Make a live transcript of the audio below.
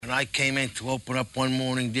When I came in to open up one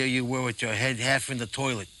morning, there you were with your head half in the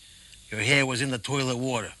toilet. Your hair was in the toilet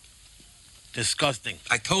water. Disgusting.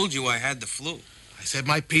 I told you I had the flu. I said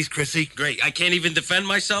my piece, Chrissy. Great. I can't even defend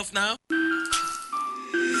myself now?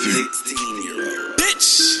 16-year-old.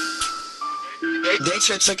 Bitch! They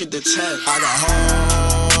took it to 10. I got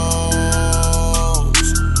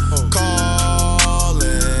hoes calling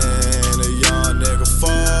a young nigga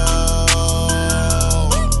phone.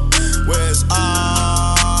 Where's Ollie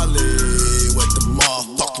with the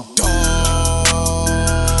motherfucking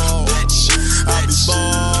dog? Bitch, I be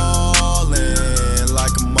ballin'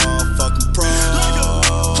 like a motherfucking pro.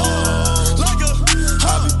 I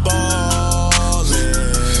be ballin'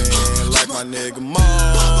 like my nigga Mo.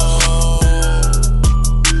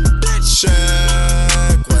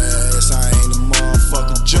 Check West, I ain't a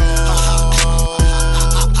motherfucking joke.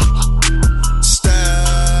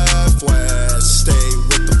 Steph West, stay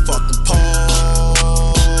with the fucking pole.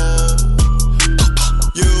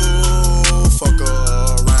 You fuck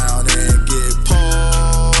around and get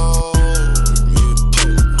pulled.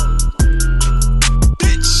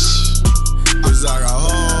 Bitch, 'cause I got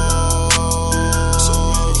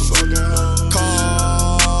hoes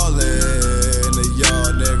calling a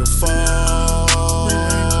young nigga phone.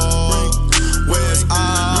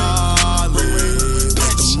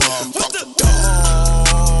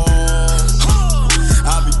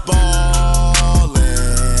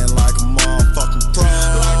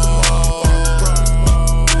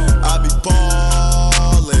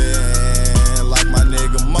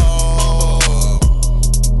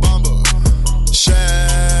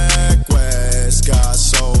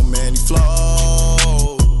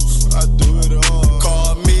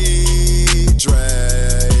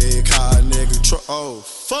 Oh,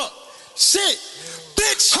 fuck. Shit.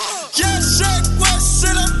 Bitch. Yeah, Shaq West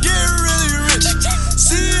said I'm getting really rich.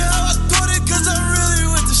 See how I got it, 'cause I'm really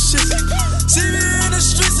with the shit. See me in the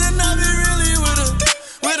streets and I be really with a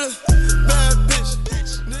bad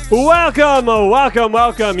bitch.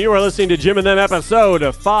 Welcome. You are listening to Jim and Them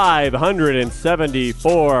episode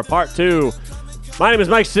 574, part 2. My name is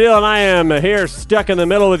Mike Steele, and I am here stuck in the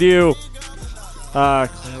middle with you.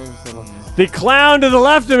 The clown to the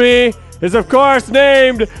left of me is, of course,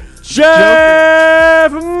 named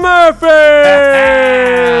Jeff Murphy.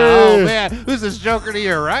 Oh, man. Who's this Joker to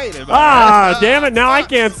your right? Damn it. Now I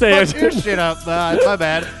can't say it. Your shit up. My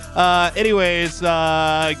bad. Anyways,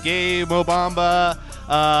 Gay Mobamba.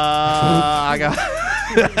 I got...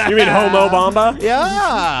 You mean Homo Bamba?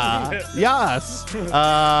 Yeah. Yes.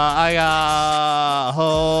 I got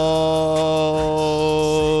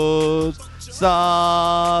hoes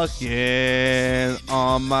sucking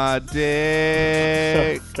on my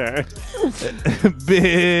dick. Okay.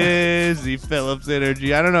 Busy Phillips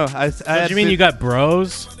energy. I don't know. What do you mean you got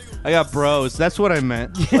bros? I got bros. That's what I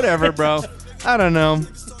meant. Whatever, bro. I don't know.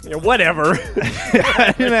 Yeah, whatever.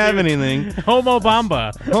 I didn't have anything. Homo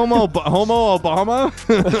Bamba. Homo Obama?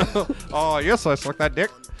 Oh, yes, I suck that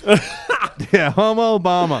dick. Yeah, Homo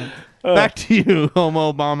Obama. Back to you,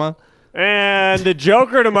 Homo Obama. And the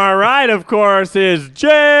Joker to my right, of course, is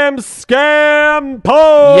Jim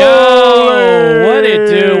Scampoli.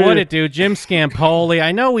 Yo, what it do? Jim Scampoli.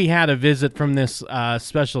 I know we had a visit from this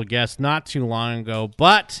special guest not too long ago,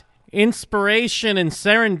 but inspiration and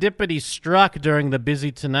serendipity struck during the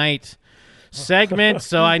Busy Tonight segment,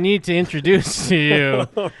 so I need to introduce to you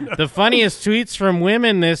the funniest tweets from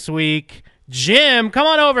women this week. Jim, come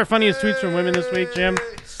on over. Funniest tweets from women this week, Jim.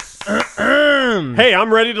 Hey,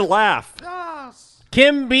 I'm ready to laugh.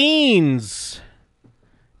 Kim Beans.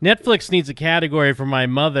 Netflix needs a category for my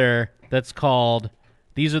mother that's called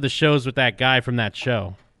 "These are the shows with that guy from that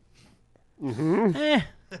show." Mm-hmm.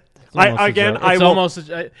 I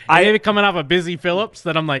maybe coming off a Busy Phillips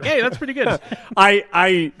that I'm like, hey, that's pretty good.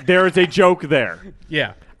 There is a joke there.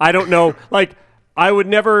 Yeah. I don't know, like, I would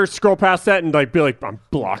never scroll past that and be like, I'm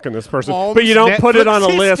blocking this person. But you don't put it on a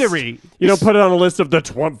list. You don't put it on a list of the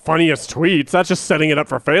funniest tweets. That's just setting it up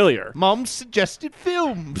for failure. Mom suggested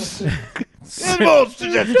films. Mom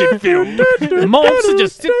suggested films. Mom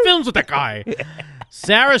suggested films with that guy.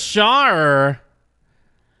 Sarah Shaw.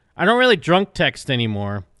 I don't really drunk text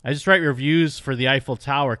anymore. I just write reviews for the Eiffel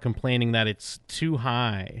Tower complaining that it's too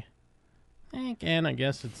high. Again, I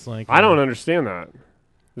guess it's like... I don't understand that.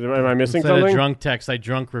 Am I missing something? Instead of drunk text, I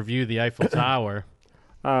drunk review the Eiffel Tower.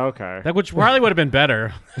 Oh, okay. That which probably would have been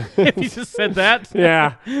better if you just said that.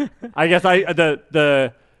 Yeah. I guess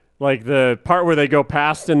the part where they go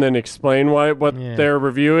past and then explain what their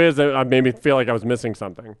review is, made me feel like I was missing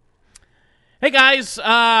something. Hey guys,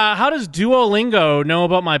 how does Duolingo know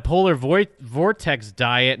about my polar vortex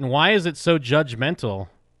diet, and why is it so judgmental?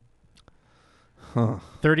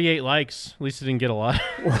 38 likes. At least it didn't get a lot.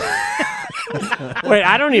 Wait,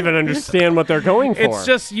 I don't even understand what they're going for. It's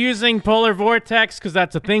just using polar vortex because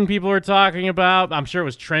that's a thing people were talking about. I'm sure it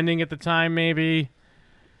was trending at the time, maybe.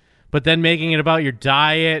 But then making it about your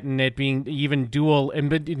diet and it being even dual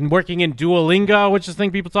and working in Duolingo, which is a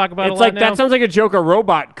thing people talk about It's a lot like now. that sounds like a joke a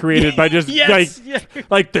robot created by just Yes,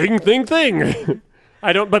 like thing.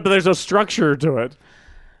 I don't, but there's a structure to it.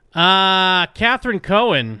 Catherine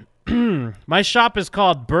Cohen. My shop is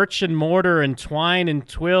called Birch and Mortar and Twine and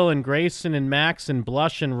Twill and Grayson and Max and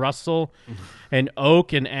Blush and Russell and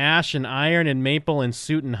Oak and Ash and Iron and Maple and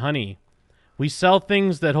Suit and Honey. We sell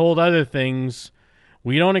things that hold other things.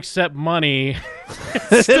 We don't accept money.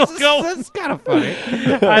 Still going. That's kind of funny.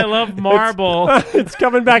 I love marble. It's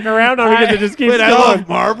coming back around on me because it just keeps Wait, I going.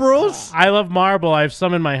 love Marlboros? I love marble. I have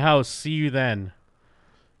some in my house. See you then.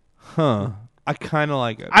 Huh. I kind of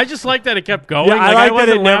like it. I just like that it kept going. Yeah, I like that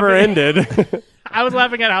wasn't it never laughing. ended. I was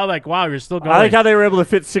laughing at how, like, wow, you're still going. I like how they were able to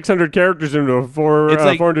fit 600 characters into a It's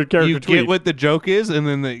like 400 character you tweet. get what the joke is, and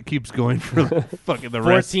then it keeps going for fucking the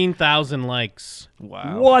rest. 14,000 likes.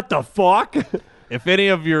 Wow. What the fuck? If any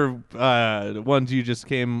of your ones you just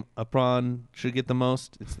came upon should get the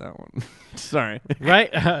most, it's that one. Sorry.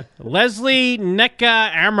 Right? Leslie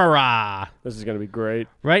Neka Amara. This is going to be great.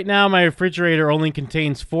 Right now, my refrigerator only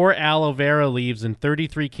contains 4 aloe vera leaves and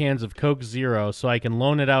 33 cans of Coke Zero, so I can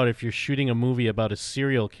loan it out if you're shooting a movie about a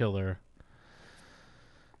serial killer.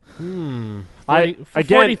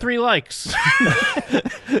 43 likes.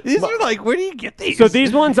 These are like, where do you get these? So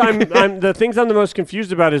these ones, I'm the things I'm the most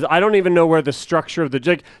confused about is I don't even know where the structure of the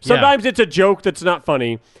joke. Sometimes it's a joke that's not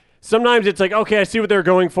funny. Sometimes it's like, okay, I see what they're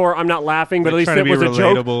going for. I'm not laughing, but at least trying to it be was a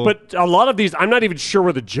relatable. joke. But a lot of these, I'm not even sure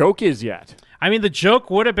where the joke is yet. I mean, the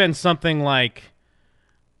joke would have been something like,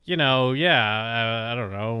 I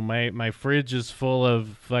don't know, my fridge is full of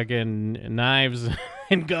fucking knives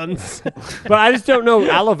and guns. But I just don't know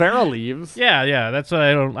aloe vera leaves. yeah, that's what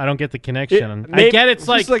I don't get the connection. I maybe- get it's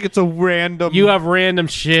Just like it's a random. you have random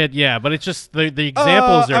shit, yeah, but it's just the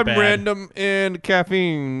examples are I'm bad. random and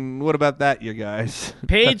caffeine. What about that, you guys?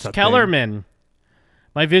 Paige That's a thing. Kellerman.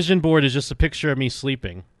 My vision board is just a picture of me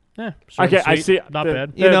sleeping. Short and Okay, I sweet, see. Not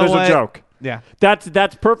bad. You know there's what? a joke. Yeah.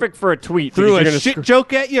 That's perfect for a tweet. Threw because a you're shit gonna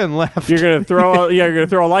joke at you and left. You're gonna throw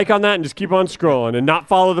a like on that and just keep on scrolling and not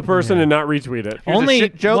follow the person and not retweet it. Here's a Only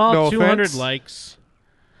shit joke, well, no 200 offense. likes.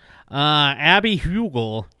 Abby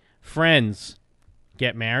Hugel, friends,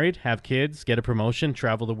 get married, have kids, get a promotion,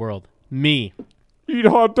 travel the world. Me. Eat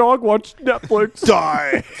hot dog, watch Netflix.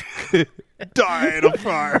 Die. Die in a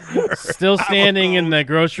fire. Still standing in the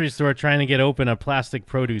grocery store trying to get open a plastic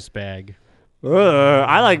produce bag.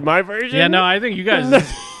 I like my version. Yeah, no, I think you guys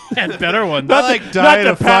had better ones. I like Not die in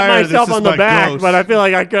to a pat fire. myself this on is the my back, ghost. but I feel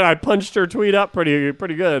like I punched her tweet up pretty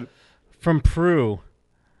good. From Prue.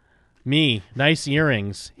 Me. Nice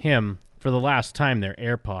earrings. Him. For the last time, they're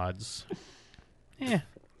AirPods.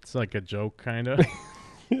 It's like a joke, kind of.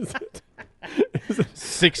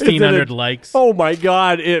 1,600 likes. Oh my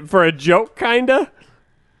god! For a joke, kinda.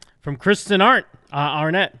 From Kristen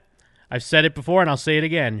Arnett. I've said it before and I'll say it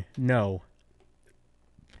again. No.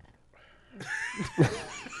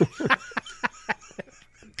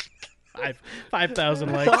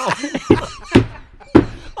 5,000 likes.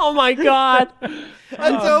 Oh my god!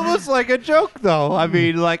 That's almost like a joke, though. I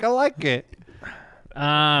mean, like, I like it.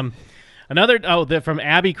 From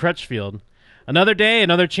Abby Crutchfield. Another day,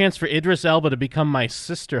 another chance for Idris Elba to become my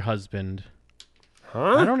sister husband.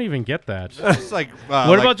 Huh? I don't even get that. It's like,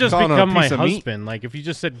 What about just become my husband? Like, if you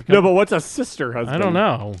just said become, No, but what's a sister husband? I don't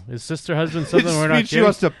know. Is sister husband something It we're means not she getting?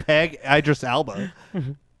 wants to peg Idris Elba.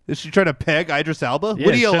 Is she trying to peg Idris Elba? Yeah,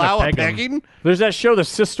 Would he she's trying to allow a peg him. pegging? There's that show, The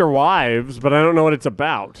Sister Wives, but I don't know what it's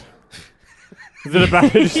about. Is it about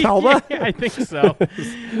Idris Elba? Yeah, I think so.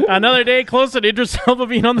 Another day close to Idris Elba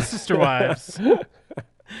being on the Sister Wives.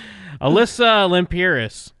 Alyssa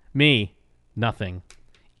Limpiris. Me. Nothing.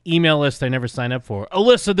 Email list I never signed up for.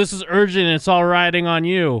 Alyssa, this is urgent and it's all riding on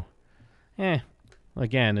you.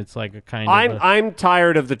 Again, it's like a kind of... I'm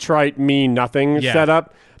tired of the trite me nothing Yeah.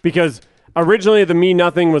 setup because originally the me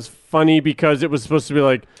nothing was funny because it was supposed to be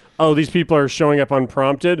like, oh, these people are showing up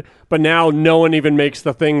unprompted, but now no one even makes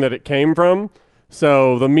the thing that it came from.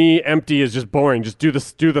 So the me empty is just boring. Just do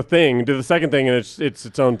the thing, do the second thing, and it's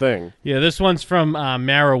its own thing. Yeah, this one's from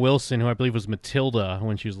Mara Wilson, who I believe was Matilda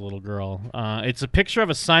when she was a little girl. It's a picture of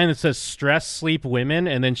a sign that says stress sleep women,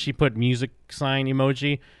 and then she put music sign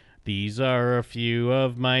emoji. These are a few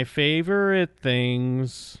of my favorite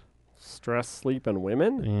things. Stress, sleep, and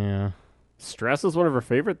women. Yeah, Stress is one of her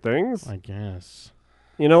favorite things. I guess.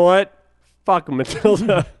 You know what? Fuck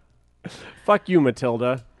Matilda. Fuck you,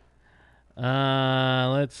 Matilda.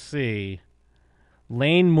 Let's see.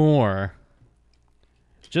 Lane Moore.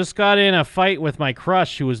 Just got in a fight with my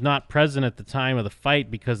crush who was not present at the time of the fight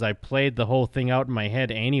because I played the whole thing out in my head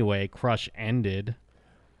anyway. Crush ended.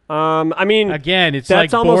 I mean, Again, it's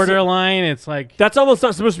that's like almost- borderline. It's like that's almost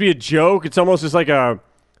not supposed to be a joke. It's almost just like a,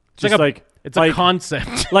 just like it's a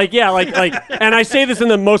concept. like and I say this in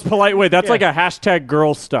the most polite way. That's like a hashtag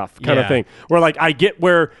girl stuff kind of Yeah. thing. Where like I get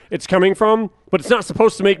where it's coming from, but it's not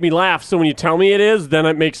supposed to make me laugh. So when you tell me it is, then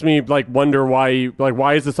it makes me like wonder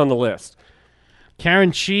why is this on the list?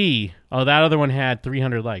 Karen Chi. Oh, that other one had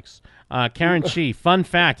 300 likes. Karen Chi. Fun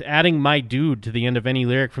fact, adding my dude to the end of any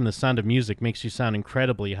lyric from The Sound of Music makes you sound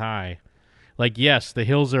incredibly high. Like, yes, the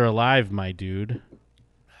hills are alive, my dude.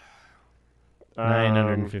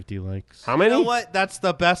 950 likes. How You many? know what? That's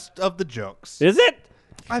the best of the jokes. Is it?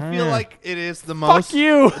 I feel like it is the most. Fuck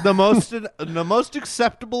you. The most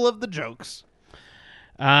acceptable of the jokes.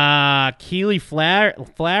 Keely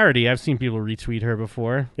Flaherty. I've seen people retweet her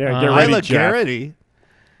before. Yeah, get ready, Isla Jeff. Garrity.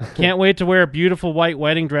 Can't wait to wear a beautiful white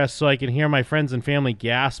wedding dress so I can hear my friends and family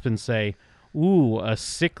gasp and say, "Ooh, a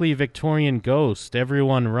sickly Victorian ghost.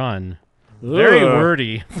 Everyone run." Very Ugh.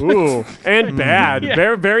 wordy. Ooh, and bad. Yeah.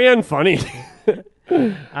 Very, very unfunny.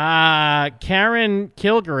 Karen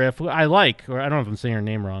Kilgariff, who I like, or I don't know if I'm saying her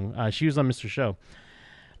name wrong. She was on Mr. Show.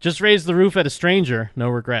 Just raised the roof at a stranger. No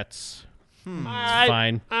regrets. It's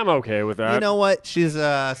fine. I'm okay with that. You know what? She's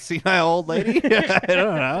a senile old lady. I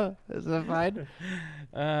don't know. Is that fine?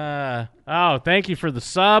 Thank you for the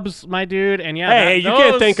subs, my dude. And yeah, Hey, you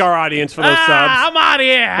can't thank our audience for those subs. I'm out of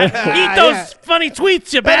here. Eat those funny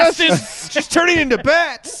tweets, you bastards. She's turning into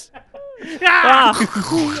bats.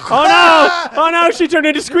 Oh no! She turned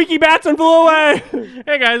into squeaky bats and flew away.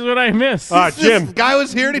 Hey guys, what I miss? Jim. This guy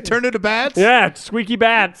was here and he turned into bats. Yeah, squeaky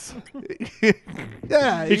bats.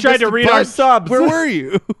 Yeah. He tried missed to a read our bunch. subs. Where were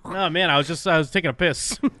you? Oh man, I was taking a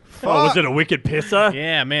piss. Oh, was it a wicked pissa?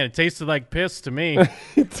 Yeah, man, it tasted like piss to me.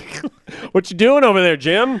 What you doing over there,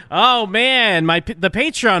 Jim? Oh man, the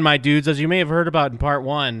Patreon, my dudes, as you may have heard about in part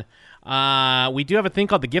 1, we do have a thing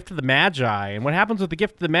called the Gift of the Magi. And what happens with the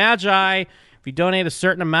Gift of the Magi? If you donate a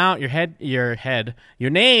certain amount, your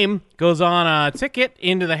name goes on a ticket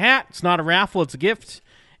into the hat. It's not a raffle; it's a gift.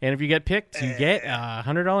 And if you get picked, you get a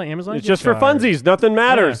 $100 Amazon. It's gift just for card. funsies. Nothing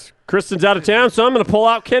matters. Kristen's out of town, so I'm going to pull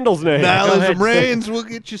out Kendall's name. Nihilism reigns. We'll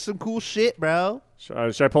get you some cool shit, bro. Should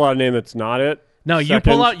I pull out a name that's not it? No, you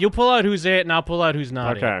pull out who's it, and I'll pull out who's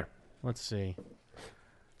not. Okay. It. Let's see.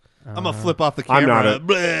 I'm gonna flip off the I'm camera. not it.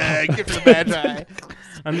 Blah, Gift of the Magi.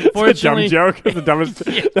 Unfortunately, Dumb joke. The dumbest.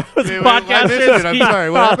 That was Wait, I missed it. I'm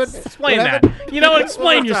sorry. What happened? Explain What that. happened? You know what?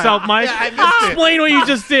 Explain yourself, Mike. Yeah, I missed it. Explain what you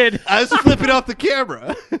just did. I was flipping off the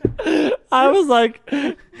camera. I was like,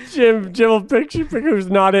 Jim will picture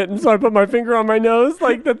who's not it, and so I put my finger on my nose,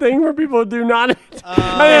 like the thing where people do not it.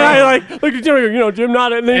 And then I like looked at Jim and go, Jim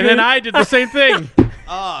not it. And then I did the same thing.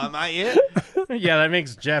 Oh, am I it? Yeah, that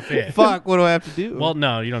makes Jeff it. Fuck, what do I have to do? Well,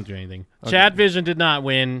 no, you don't do anything. Chad Vision did not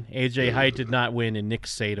win. AJ Height did not win, and Nick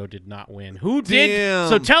Sato did not win. Who did? Damn.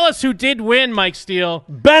 So tell us who did win, Mike Steele.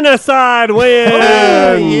 Benaside wins.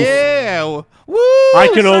 oh, yeah. Woo! I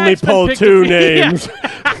can only Besides been pull picked two to be- Yeah. names.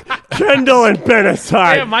 Kendall and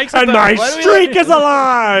Benaside. Yeah, Mike's and at the- my Why do we- streak is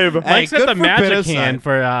alive. Mike's good at the for magic Benaside. hand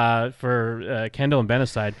for Kendall and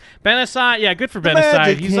Benaside. Benaside, yeah, good for Benaside.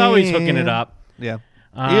 magic He's always hand. hooking it up. Yeah.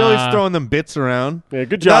 He always Uh, throwing them bits around. Yeah,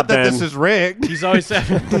 good job, Not that Ben. this is rigged. He's always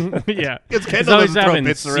having, yeah. It's He's Kendall always doesn't throw having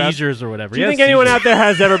bits around. seizures or whatever. Do you think anyone out there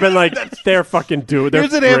has ever been like, they're fucking do it? They're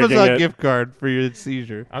Here's an rigging Amazon it. gift card for your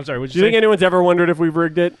seizure. I'm sorry. What'd Do you you think say? anyone's ever wondered if we've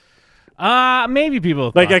rigged it? Maybe people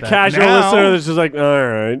have Like a thought that. casual Now- listener that's just like, all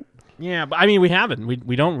right. Yeah, but I mean, we haven't.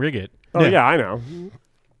 We don't rig it. Oh, yeah, I know.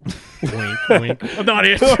 Wink, wink. I'm not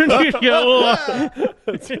answering.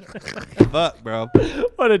 Fuck, bro.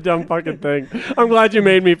 What a dumb fucking thing. I'm glad you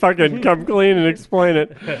made me fucking come clean and explain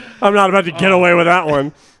it. I'm not about to get away with that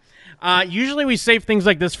one. Usually we save things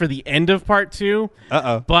like this for the end of part 2,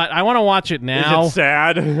 Uh-oh. but I want to watch it now. Is it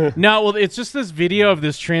sad? No, well, it's just this video of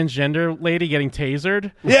this transgender lady getting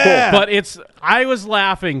tasered. Yeah. But I was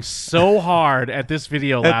laughing so hard at this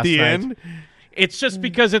video last At the night. end? It's just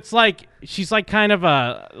because it's like she's like kind of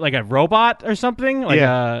a robot or something, like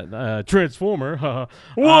a transformer.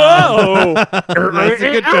 Whoa! That's a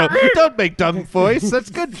good joke. Don't make dumb voice. That's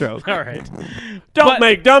good joke. All right. Don't But-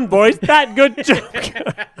 make dumb voice. That good joke.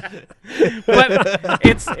 But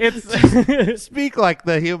it's Speak like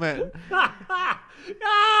the human.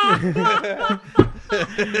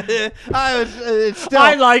 It's still.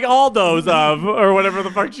 I like all those of, or whatever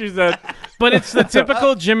the fuck she said. but it's the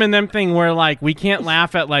typical Jim and them thing where like we can't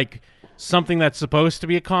laugh at like something that's supposed to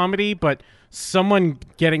be a comedy, but someone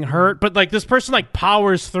getting hurt, but like this person like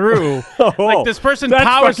powers through. Like this person that's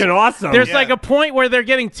powers. fucking awesome. There's like a point where they're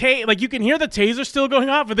getting like you can hear the taser still going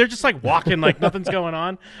off, but they're just like walking like nothing's going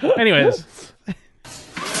on. Anyways.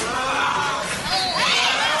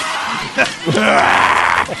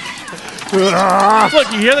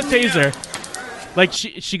 Look, you hear the taser. Like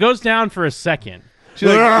she goes down for a second. She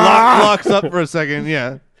like locks up for a second.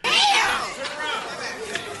 Yeah.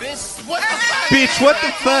 Bitch, what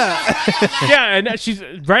the fuck? Yeah, and she's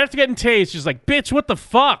right after getting tased. She's like, "Bitch, what the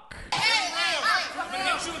fuck?"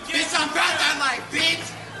 Bitch, I'm back that night,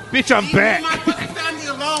 bitch. Bitch, I'm Leave me back. and my fucking family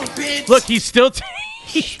alone, bitch. Look, he's still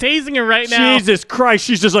he's tasing her right now. Jesus Christ,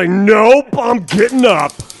 she's just like, nope, I'm getting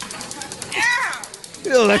up.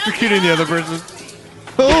 Electrocuting the other person.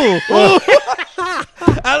 Oh,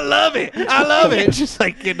 I love it. I love it. She's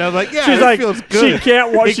like, like, yeah, She's it like, feels good. she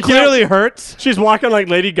can't walk. It She clearly hurts, She's walking like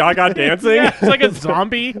Lady Gaga dancing. Yeah, it's like a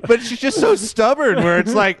zombie. but she's just so stubborn where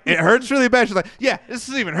it's like, it hurts really bad. She's like, yeah, this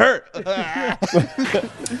doesn't even hurt.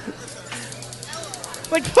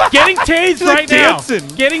 Like getting tased like right dancing.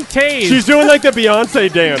 now. Getting tased. She's doing like the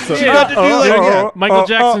Beyonce dance. She's about to do like, Michael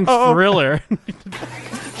Jackson's Thriller.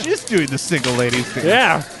 she's doing the single ladies thing.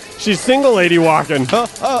 Yeah. She's single lady walking.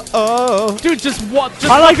 Dude, just what? Just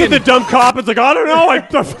I like fucking- that the dumb cop is like, I don't know.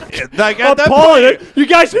 Like I'm at that pulling point, it. You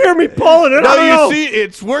guys hear me pulling it? I no, don't you know. see,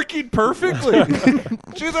 it's working perfectly.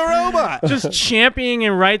 She's a robot. just championing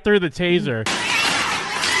and right through the taser.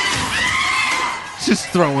 Just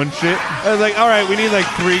throwing shit. I was like, all right, we need like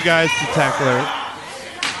 3 guys to tackle her.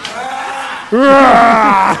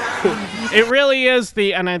 It really is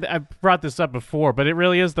and I brought this up before, but it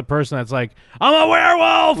really is the person that's like, I'm a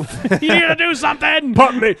werewolf. You need to do something.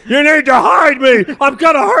 Put me. You need to hide me. I'm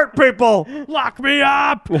gonna hurt people. Lock me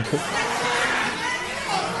up.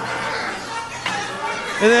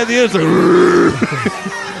 And then the other's like,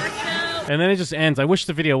 And then it just ends. I wish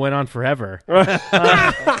the video went on forever. Because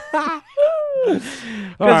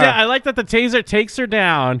yeah, I like that the taser takes her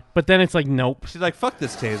down, but then it's like, nope. she's like, fuck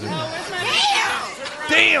this taser.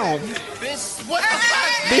 Damn. Bitch, what the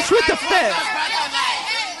fuck? Bitch, what the fuck?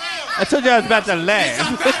 I told you I was about to Bitch, I'm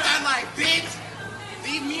laugh. back that night, bitch.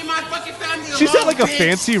 Leave me and my fucking family alone, She's at like a bitch.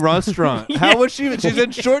 fancy restaurant. How was she? She's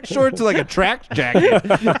in short shorts and like a track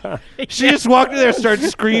jacket. She just walked in there and started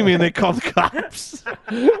screaming. They called the cops.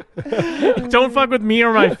 Don't fuck with me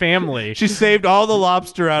or my family. She saved all the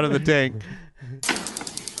lobster out of the tank.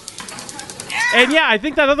 And yeah, I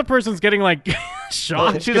think that other person's getting like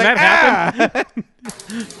shot. She's Can like, that happen?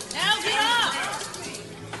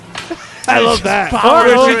 I love that. Power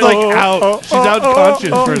Where over she's like out. She's unconscious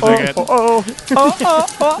for a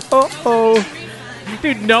second.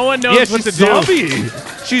 Dude, no one knows Yeah, what she's to do. zombie.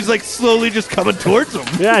 She's like slowly just coming towards him.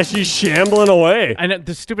 Yeah, she's shambling away. And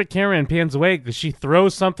the stupid cameraman pans away because she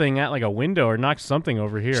throws something at like a window or knocks something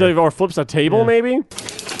over here. So, or flips a table, maybe.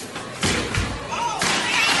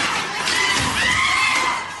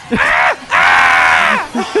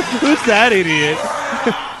 Who's that idiot?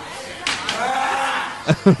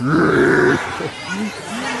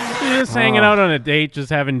 You're just hanging out on a date, just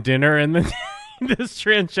having dinner, and then this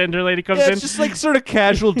transgender lady comes Yeah, in. it's just like sort of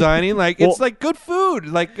casual dining. Like it's like good food.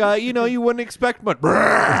 Like you wouldn't expect much.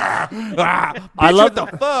 I love the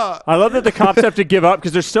fuck. I love that the cops have to give up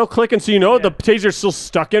because they're still clicking, so you know the taser's still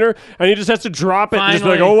stuck in her, and he just has to drop it and just be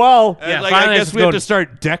like, Finally. oh well. Yeah, Like finally I it's guess we have good. to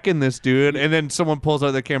start decking this dude, and then someone pulls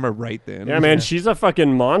out the camera right then. Yeah, man, she's a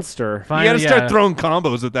fucking monster. You Finally, gotta start yeah. throwing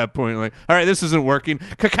combos at that point. Like, all right, this isn't working.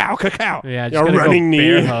 Cacao. Yeah, just Yeah, gonna running go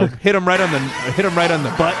bear knee. hug. Hit him right on the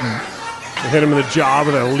button. Hit him in the jaw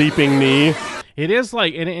with a leaping knee. It is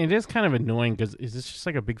like it is kind of annoying because is this just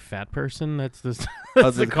like a big fat person? That's this. Of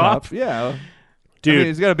That's the cop. Yeah. Dude. I mean,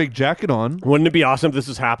 he's got a big jacket on. Wouldn't it be awesome if this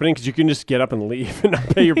was happening? Because you can just get up and leave and not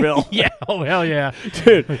pay your bill. Yeah. Oh hell yeah.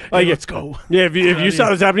 Dude, like, let's go. Yeah, if you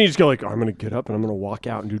saw this happening, you just go like, oh, I'm going to get up and I'm going to walk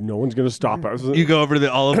out, and dude, no one's going to stop us. You go over to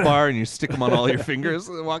the olive bar and you stick them on all your fingers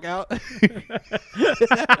and walk out.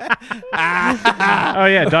 Oh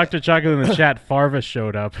yeah, Dr. Chocolate in the chat. Farva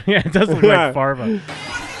showed up. Yeah, it does look Yeah. like Farva.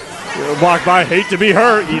 Walk by, hate to be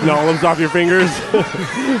hurt, eating olives off your fingers,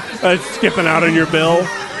 skipping out on your bill.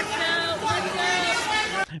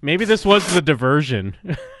 Maybe this was the diversion.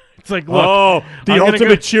 It's like, look, Oh, the I'm gonna ultimate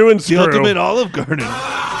go- chewing The screw. ultimate Olive Garden.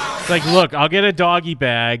 It's like, look, I'll get a doggy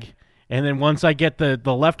bag, and then once I get the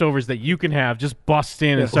leftovers that you can have, just bust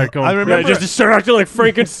in and start going. I remember- Yeah, just start acting like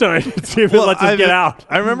Frankenstein and see if it lets us get out.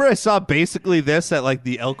 I remember I saw basically this at like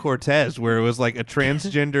the El Cortez, where it was like a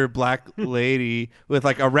transgender black lady with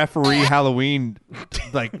like a referee Halloween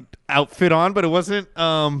like outfit on, but it wasn't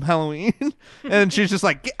Halloween. And she's just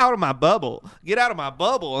like, "Get out of my bubble! Get out of my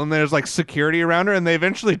bubble!" And there's like security around her, and they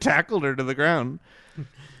eventually tackled her to the ground. It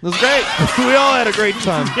was great. We all had a great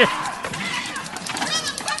time.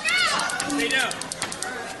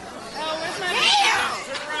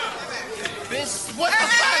 Bitch, what the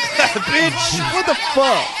fuck? Bitch, what the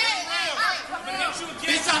fuck?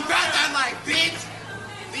 Bitch, I'm back that like, bitch.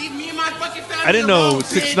 Leave me and my fucking family I didn't know alone,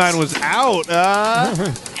 6ix9ine bitch. was out.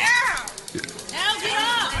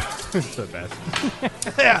 the best.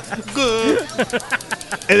 Yeah, good.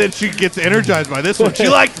 And then she gets energized by this one. She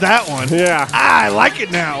liked that one. Yeah. I like it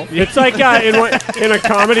now. It's like in a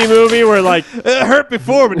comedy movie where like It hurt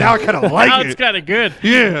before, but now I kind of Now like it's it. kind of good.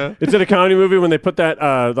 Yeah. it's in a comedy movie when they put that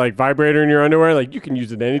like vibrator in your underwear, like you can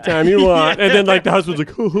use it anytime you want, and then like the husband's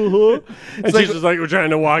like, hoo, hoo, hoo. And she's like- just like, we're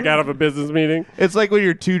trying to walk out of a business meeting. It's like when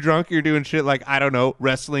you're too drunk, you're doing shit like, I don't know,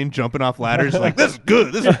 wrestling, jumping off ladders. Like, this is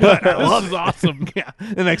good. This is good. I love This is it. awesome. Yeah.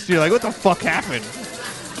 The next year, like, what the fuck happened?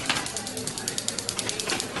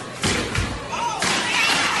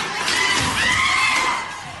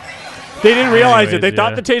 They didn't realize it. Anyways, They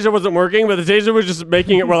thought yeah. the taser wasn't working, but the taser was just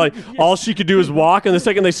making it where like all she could do is walk. And the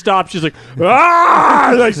second they stopped, she's like, ah!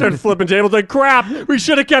 And like started flipping tables. Like crap, we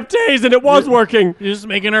should have kept tasing. It was working. You're just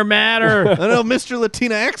making her madder. I know Mr.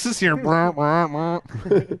 Latina X is here.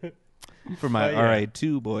 For my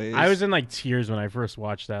RA2 boys. I was in like tears when I first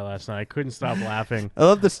watched that last night. I couldn't stop laughing. I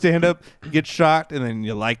love the stand up. You get shot and then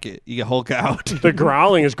you like it. You Hulk out. The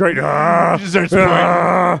growling is great. Ah! She starts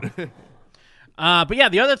pointing. But yeah,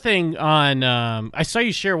 the other thing on I saw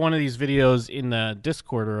you share one of these videos in the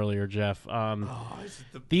Discord earlier, Jeff.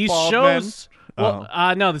 These bald shows. men?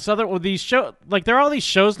 Well, no, this other. Well, these show like there are all these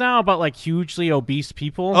shows now about like hugely obese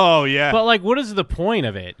people. Oh, yeah. But like, what is the point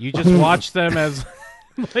of it? You just watch them as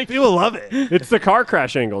like People love it. It's the car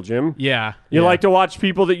crash angle, Jim. yeah. You yeah. like to watch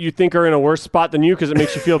people that you think are in a worse spot than you because it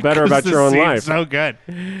makes you feel better about This your own scene's life. So good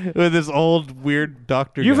with this old weird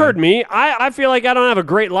doctor. You've guy. heard me. I feel like I don't have a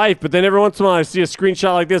great life, but then every once in a while I see a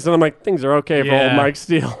screenshot like this and I'm like, things are okay for Yeah. old Mike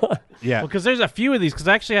Steele. Yeah. Well, because there's a few of these. Because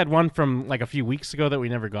I actually had one from like a few weeks ago that we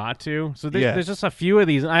never got to. So Yeah. there's just a few of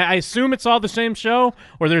these. I assume it's all the same show,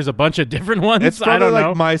 or there's a bunch of different ones. It's I probably don't like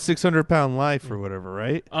know. My 600-Pound Life or whatever,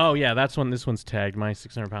 right? Oh yeah, that's one. This one's tagged My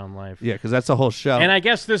 600-Pound Life. Yeah, because that's a whole show. And I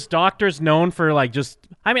guess this doctor's known for like just.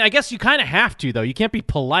 I mean, I guess you kind of have to though. You can't be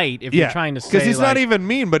polite if you're trying to say. because he's not like- even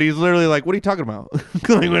mean, but he's literally like, "What are you talking about?" Like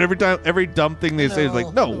when every dumb thing they say is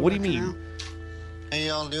like, "No, what do you mean?" How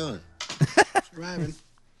y'all doing? Surviving.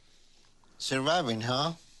 Surviving,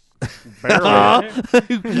 huh?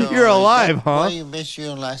 You're alive, Why huh? you miss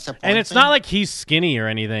your last appointment? And it's not like he's skinny or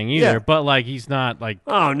anything either. Yeah. But like he's not like.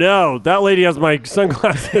 Oh no, that lady has my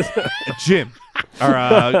sunglasses. Jim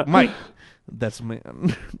or Mike. That's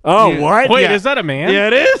man. Oh, Yeah. what? Wait, Yeah. is that a man? Yeah,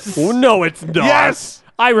 it is. Oh, no, it's not. Yes.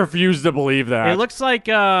 I refuse to believe that. It looks like.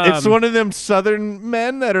 It's one of them Southern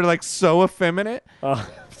men that are like so effeminate.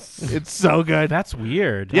 It's so good. That's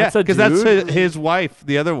weird. Yeah, That's a because that's dude? his wife,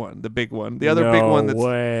 the other one, the big one, the other big No one. That's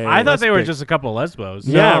way. I thought they were big. just a couple lesbos.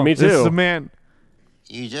 Yeah, No, me This is too. a man.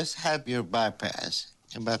 You just had your bypass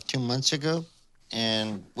about 2 months ago,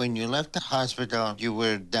 and when you left the hospital, you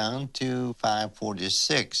were down to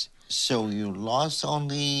 546. So you lost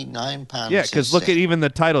only 9 pounds. Yeah, because look at even the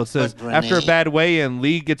title. It says, But after a Renee- bad weigh-in,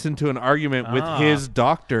 Lee gets into an argument with his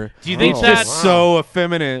doctor. Do you think He's that- just so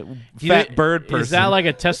effeminate, Do you fat thi- bird person? Is that like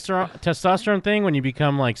a testosterone thing when you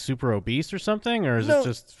become like super obese or something, or is No, it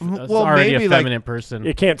just well, already maybe, a like- feminine person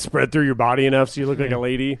It can't spread through your body enough so you look like a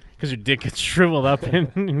lady. because your dick gets shriveled up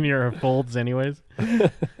in your folds, anyways? Yeah,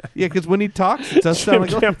 because when he talks, it does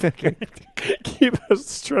sound like... Keep a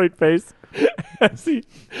straight face as he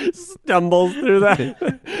stumbles through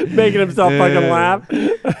that, making himself fucking laugh.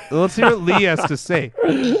 Let's hear what Lee has to say.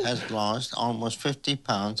 has lost almost 50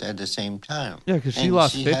 pounds at the same time. Yeah, 'cause she And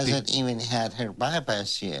lost she 50. hasn't even had her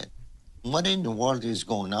bypass yet. What in the world is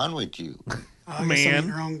going on with you? I guess I'm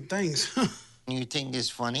eating wrong things. You think it's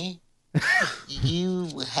funny? You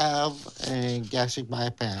have a gastric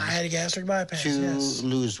bypass I had a gastric bypass, to yes.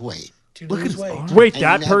 lose weight. To lose weight. Wait, And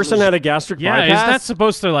that that person was- had a gastric Yeah, bypass? is that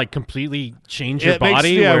supposed to like completely change your It makes,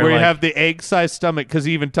 body? where you like- have the egg-sized stomach, because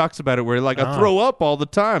he even talks about it, where like I throw up all the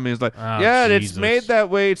time. He's like, Oh, yeah, and it's Jesus. made that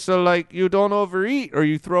way so like you don't overeat or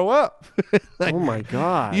you throw up. Like, Oh my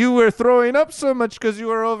god. you were throwing up so much because you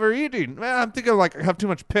were overeating. Man, I'm thinking like I have too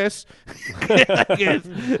much piss.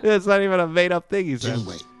 it's not even a made-up thing. He said. Lose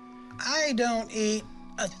weight. I don't eat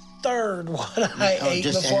a third what I ate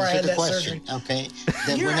just before I answer had the that question, surgery. okay?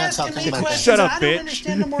 Then You're we're not asking talking me about that. questions Shut up, I don't bitch.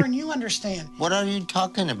 understand no more than you understand. What are you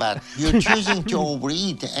talking about? You're choosing to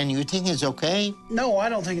overeat, and you think it's okay? No, I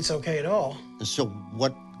don't think it's okay at all. So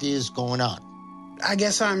what is going on? I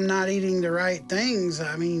guess I'm not eating the right things.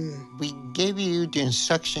 I mean, We gave you the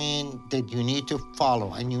instruction that you need to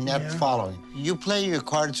follow, and you're not Yeah. following. You play your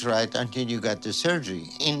cards right until you got the surgery,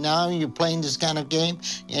 and now you're playing this kind of game,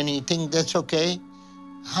 and you think that's okay?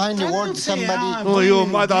 How in the I world don't see somebody? how I'm Oh, you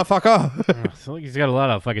playing any- motherfucker. I feel like he's got a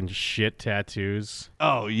lot of fucking shit tattoos.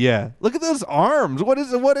 Oh yeah, look at those arms. What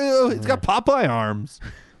is it? What is? It's got Popeye arms.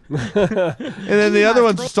 And then the other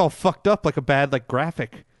one's just all fucked up like a bad like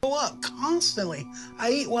graphic. Go up constantly.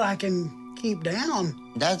 I eat what I can keep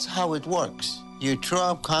down. That's how it works. You throw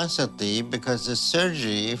up constantly because the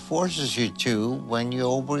surgery forces you to when you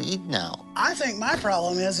overeat now. I think my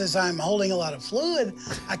problem is I'm holding a lot of fluid.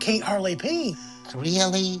 I can't hardly pee.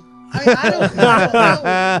 Really? I mean, I don't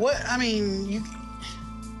know. What, I mean, you.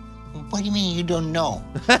 What do you mean you don't know?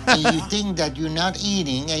 And you think that you're not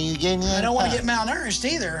eating and you're getting I don't want to get fat. malnourished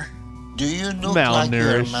either. Do you look like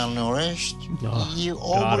you're Malnourished. malnourished? You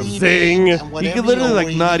got him. overeat. Zing. And You whatever could literally like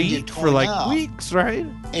overeat, not you eat for torn like out. weeks, right?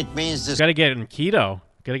 It means this. Got to get in keto.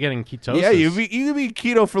 Got to get in ketosis. Yeah, you could be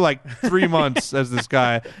keto for like 3 months as this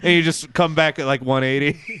guy, and you just come back at like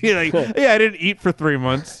 180. You're like, yeah, I didn't eat for 3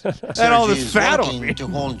 months, and all surgery this is fat on working me. to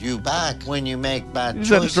hold you back when you make bad You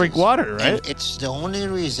just choices. have to drink water, right? And it's the only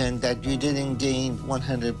reason that you didn't gain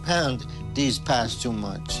 100 pounds these past 2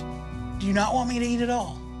 months. Do you not want me to eat at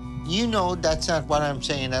all? You know that's not what I'm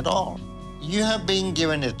saying at all. You have been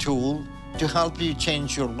given a tool to help you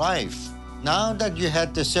change your life. Now that you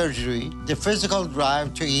had the surgery, the physical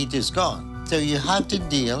drive to eat is gone. So you have to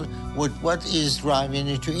deal with what is driving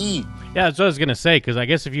you to eat. Yeah, that's what I was gonna say. Because I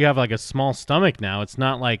guess if you have like a small stomach now, it's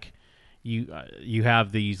not like you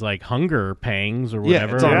have these like hunger pangs or Yeah,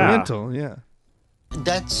 whatever. it's all Yeah. mental. Yeah.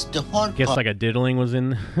 That's the hard Guess part. like a diddling was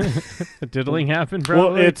in. A diddling happened, Well,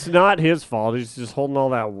 probably. it's not his fault. He's just holding all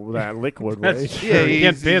that liquid That's weight. true. He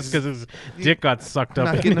can't he's- piss because his dick got sucked up.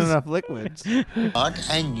 Not in getting his- enough liquids.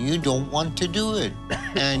 And you don't want to do it.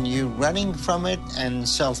 And you're running from it and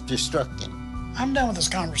self-destructing. I'm done with this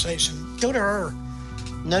conversation. Go to her.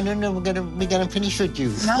 No, we're gonna finish with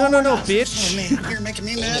you. No, no, we're not bitch. finishing with me. You're making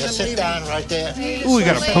me mad. Yeah, I'm sit leaving. down right there. Ooh, we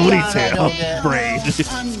got a Sit down right ponytail over there.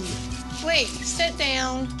 braid. Wait, sit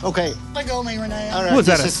down. Okay, Let go of me, Renee. all right. What is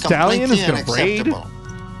that, this a is stallion completely that's gonna braid?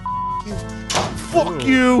 unacceptable. Fuck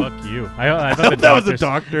you. Fuck you. I thought the That was a doctors-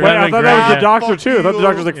 doctor. Wait, I thought that was the Yeah. doctor Fuck too. I thought the you.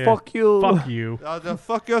 doctor was like, Yeah. "Fuck you." Fuck you.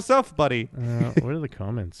 Fuck yourself, buddy. What are the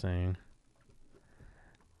comments saying?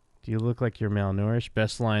 Do you look like you're malnourished?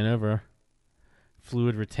 Best line ever.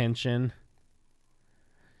 Fluid retention.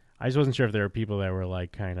 I just wasn't sure if there were people that were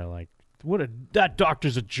like, kind of like, that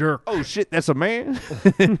doctor's a jerk. Oh shit, that's a man.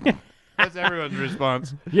 That's everyone's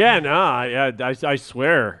response. Yeah, nah, I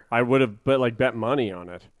swear I would have bet money on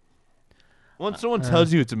it. Once someone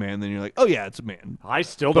tells you it's a man, then you're like, oh yeah, it's a man. I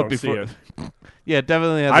still But don't see before- it. Yeah, it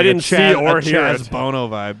definitely has I like didn't a see Chaz, or a hear Chaz it. Bono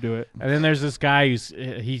vibe to it. And then there's this guy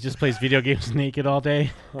he just plays video games naked all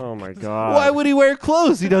day. Oh my god. Why would he wear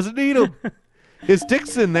clothes? He doesn't need them. His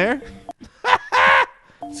dick's in there.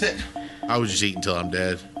 I would just eat until I'm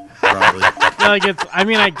dead. Probably. Like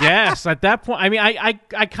I guess at that point,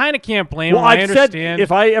 I kind of can't blame Well, him. I I've said understand.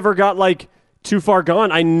 if I ever got like too far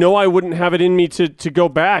gone, I know I wouldn't have it in me to go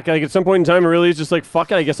back. Like at some point in time, it really is just like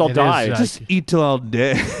fuck it. I guess I'll It die. is, Just eat till I'm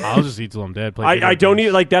dead. I'll just eat till I'm dead. Play video I don't games.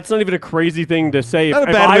 need like that's not even a crazy thing to say. Not a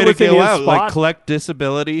if bad I way to was in go his out. spot, Like collect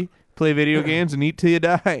disability, play video games, and eat till you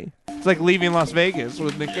die. It's like leaving Las Vegas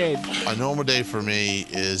with Nick Cage. A normal day for me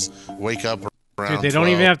is wake up around Dude, they don't 12,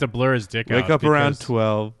 even have to blur his dick out. Wake up around because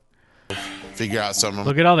 12. figure out something.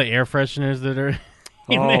 Look at all the air fresheners that are in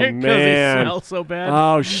Oh, there because they man. smell so bad.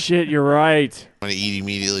 oh shit, you're right. I'm going to eat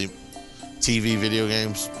immediately. TV, video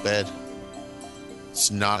games, bed. It's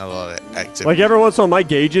not a lot of activity. Like every once in a while, my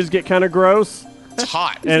gauges get kind of gross, It's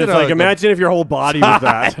hot. and it's know, like like, imagine if your whole body was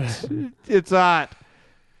that. It's hot.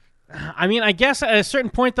 I mean, I guess at a certain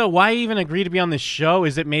point, though, why even agree to be on this show?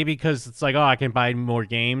 Is it maybe because it's like, oh, I can buy more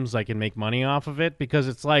games, I can make money off of it? Because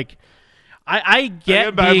it's like, I get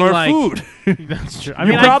can buy being more like, food. That's true. I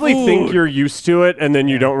You mean, probably I, think you're used to it, and then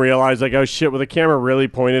you don't realize, like, oh shit, with the camera really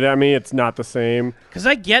pointed at me, it's not the same. because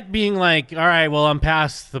I get being like, all right, well, I'm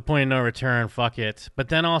past the point of no return, fuck it. But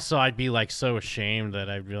then also, I'd be like so ashamed that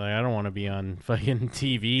I'd be like, I don't want to be on fucking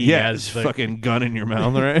TV. Yeah, as it's the, fucking gun in your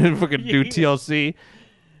mouth, right? Fucking do TLC.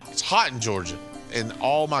 It's hot in Georgia, and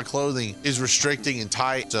all my clothing is restricting and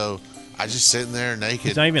tight, so I just sitting there naked.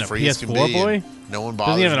 He's not even a free as can PS4 be, boy? and No one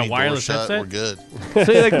Doesn't he bothers have me. a wireless Door shut. headset? We're good.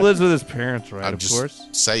 So he like lives with his parents, right? I'm Of just course.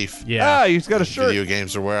 safe. Yeah. Ah, he's got a shirt. Video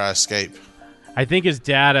games are where I escape. I think his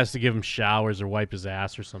dad has to give him showers or wipe his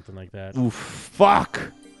ass or something like that. Oof, fuck.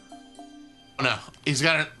 Oh, no, he's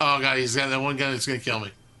got it. Oh god, he's got that one guy that's gonna kill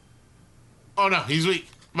me. Oh no, he's weak,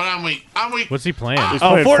 but I'm weak. I'm weak. What's he playing? He's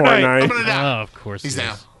playing Fortnite. I'm gonna die. Oh, of course He's he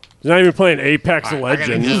down. is. He's not even playing Apex All right, I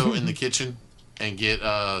Legends. gotta go in the kitchen and get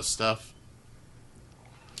stuff.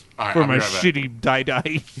 All right, For I'll be my right back. shitty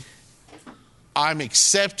die. I'm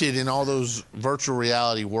accepted in all those virtual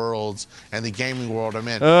reality worlds and the gaming world I'm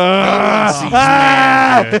in.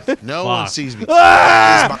 No one sees me. No,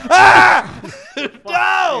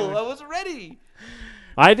 I wasn't ready.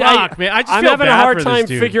 Fuck, man. I just I'm feel having a bad hard for time this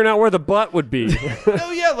dude. figuring out where the butt would be.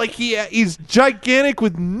 No, yeah, like he's gigantic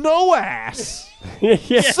with no ass.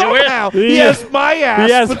 yeah. Somehow he has my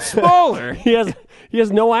ass, but smaller. He has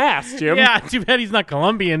no ass, Jim. Yeah, too bad he's not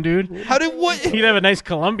Colombian, dude. How did what? He'd have a nice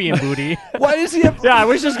Colombian booty. Why does he have? Yeah, I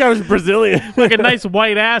wish this guy was Brazilian. Like a nice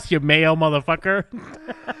white ass, you Mayo motherfucker.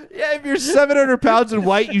 Yeah, if you're 700 pounds and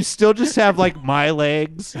white, you still just have like my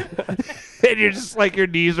legs, and you're just like your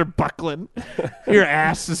knees are buckling, your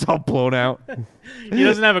ass is all blown out. He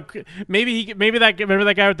doesn't have a. Maybe remember that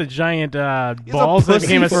guy with the giant balls that pussy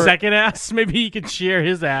became a for- second ass. Maybe he could share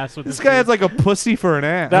his ass with This guy has like a pussy for an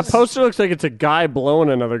ass. That poster looks like it's a guy blowing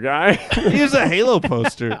another guy. He has a Halo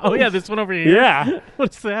poster. Oh yeah, this one over here. Yeah.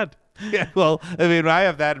 What's that? Yeah, well, I mean, I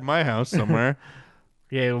have that in my house somewhere.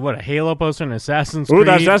 Yeah, what, a Halo poster and Assassin's Ooh, Creed?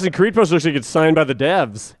 that Assassin's Creed poster looks like it's signed by the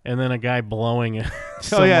devs. And then a guy blowing it.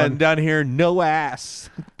 Oh yeah, and down here, no ass.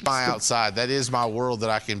 My outside. That is my world that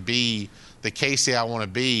I can be the Casey I want to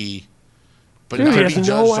be, but Dude, not he be has judged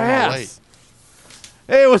no on my ass. weight.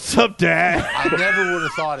 Hey, what's up, Dad? I never would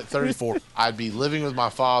have thought at 34 I'd be living with my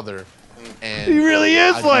father, and He really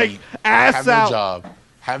is I'd like ass have out. no job,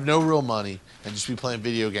 have no real money, and just be playing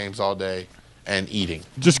video games all day and eating.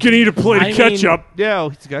 Just gonna eat a plate of ketchup. Yeah,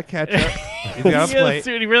 he's got ketchup. He's got a plate.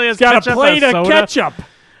 Dude, he really has He's got ketchup a plate and of soda. ketchup.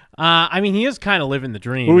 I mean, he is kind of living the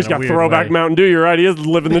dream. Ooh, he's in a got weird throwback way. Mountain Dew. You're right. He is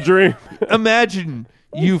living the dream. Imagine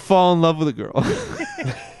you fall in love with a girl.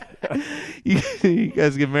 you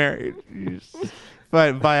guys get married. You just buy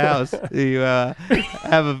a house. You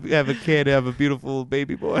have a kid, have a beautiful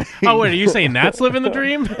baby boy. Oh, wait, are you saying that's living the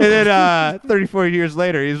dream? And then 34 years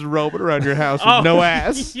later, he's roaming around your house with no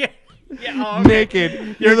ass. Yeah. Yeah, oh, okay.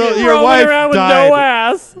 Naked. Your rolling wife around with died. no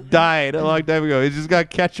ass. Died a long time ago. He's just got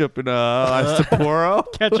ketchup and Sapporo.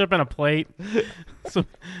 Ketchup in a plate.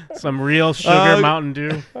 Some real sugar Mountain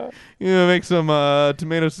Dew. You gonna make some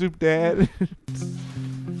tomato soup, Dad?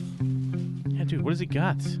 Yeah, dude, what has he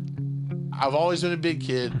got? I've always been a big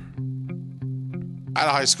kid. Out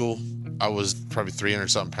of high school, I was probably 300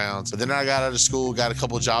 something pounds. But then I got out of school, got a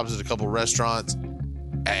couple of jobs at a couple of restaurants.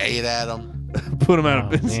 I ate at them. Put him out of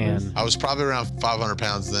business. Man. I was probably around 500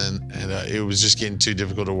 pounds then, and it was just getting too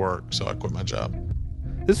difficult to work, so I quit my job.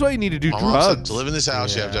 This is why you need to do My mom said, drugs. to live in this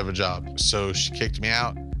house, you have to have a job. So she kicked me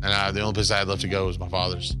out, and the only place I had left to go was my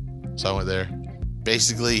father's. So I went there.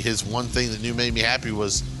 Basically, his one thing that made me happy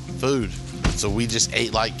was food. So we just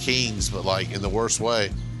ate like kings, but like in the worst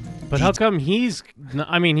way. But how come he's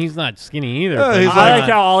not skinny either. Oh, but he's he's I not- like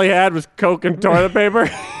how all he had was Coke and toilet paper.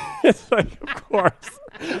 It's like, of course.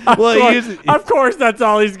 Of course, that's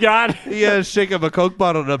all he's got. He has to shake up a Coke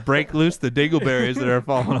bottle to break loose the dingleberries that are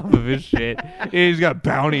falling off of his shit. And he's got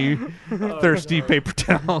Bounty, thirsty paper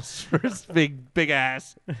towels for his big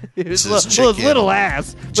ass. His little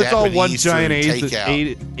ass. But it's all one Japanese giant food ace that takeout. ate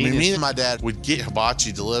it. I mean, me and my dad would get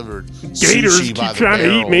hibachi delivered. Gators sushi keep by the trying to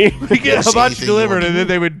eat barrel. me. We get Yes, hibachi anything delivered, you and then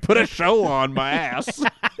they would put a show on my ass.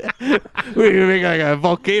 We would make like a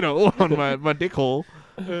volcano on my dick hole.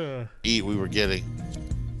 eat we were getting.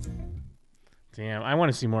 Damn, I want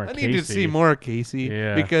to see more. I need to see more of Casey.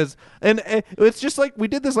 Yeah. Because it's just like we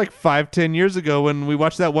did this like 5-10 years ago when we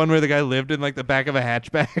watched that one where the guy lived in like the back of a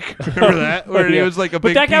hatchback. Remember that? Where he Yeah. was like a But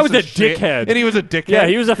big that guy piece was of a shit. dickhead. And he was a dickhead. Yeah,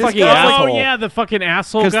 he was a This fucking guy- asshole. Oh yeah, the fucking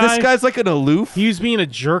asshole Because guy. this guy's like an aloof. He was being a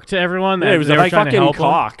jerk to everyone. Yeah, he was they a were trying to fucking help him.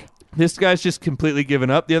 cock. This guy's just completely given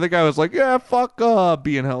up. The other guy was like, yeah, fuck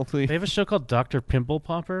being healthy. They have a show called Dr. Pimple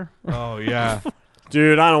Popper. Oh, yeah.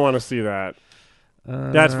 Dude, I don't want to see that.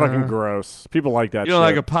 That's fucking gross. People like that You don't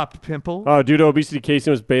shit. like a popped pimple? Oh, due to obesity,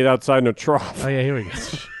 Casey was bathed outside in a trough. Oh yeah, here we go.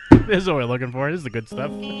 This is what we're looking for. This is the good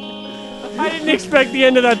stuff. I didn't expect the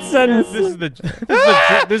end of that sentence. This is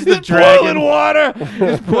the dragon. Boiling water.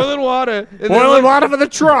 It's boiling water. And then Boiling water for the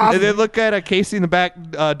trough. And then look at Casey in the back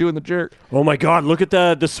doing the jerk. Oh my God! Look at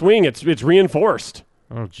the swing. It's reinforced.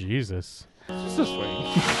 Oh Jesus! It's a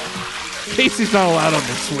swing. Casey's not allowed on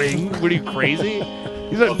the swing. What are you, crazy?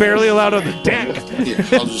 He's like barely allowed on the deck. Yeah,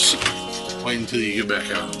 I'll just wait until you get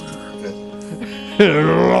back out.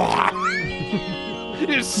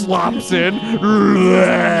 Just slops in.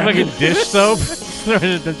 Fucking dish soap.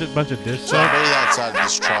 Throwing a bunch of dish So soap. I'm right outside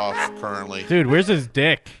this trough currently. Dude, where's his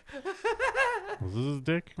dick? Is this his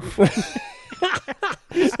dick?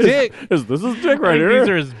 Dick. This is dick I right think here. These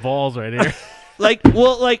are his balls right here.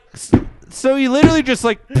 So he literally just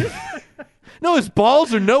like. No, his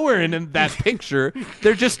balls are nowhere in that picture.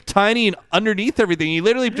 They're just tiny and underneath everything. He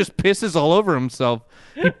literally just pisses all over himself.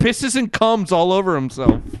 He pisses and comes all over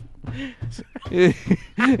himself. How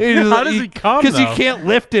does he come, Because he though? can't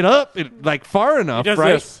lift it up like far enough, He does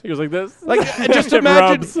right? this. He goes like this. Like, just It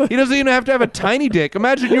imagine rubs. he doesn't even have to have a tiny dick.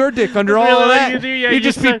 Imagine your dick under all Really, of what that. do you do? Yeah, He'd you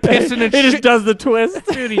just be just- pissing and He just shit. does the twist.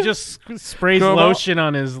 Dude, he just sprays Come on. lotion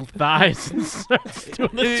on his thighs and starts doing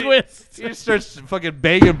the twist. He just starts fucking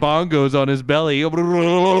banging bongos on his belly.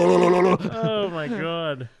 Oh my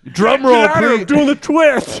god. Drum roll, Get out of here, please. I'm doing the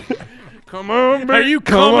twist. Come on, Are you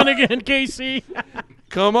coming again, Casey?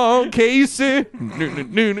 Come on, Casey.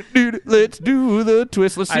 Let's do the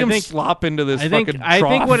twist. Let's see him slop into this fucking trough. I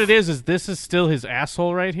think what it is this is still his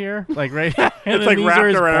asshole right here. Like right and It's then like these wrapped are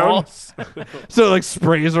his around. balls. So it like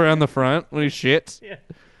sprays around the front when he shits. Yeah.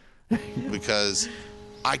 Because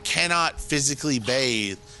I cannot physically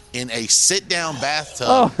bathe in a sit-down bathtub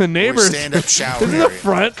Oh, the or neighbors. stand-up shower This is area. the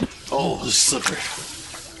front. Oh, this is slippery.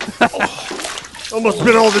 Almost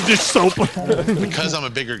spit all the dish soap. Because I'm a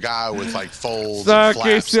bigger guy with like folds Sorry, and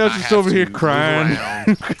flaps, Casey, I was I just have over to here move crying.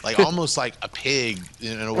 around, like almost like a pig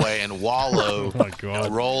in a way, and wallow, Oh my God.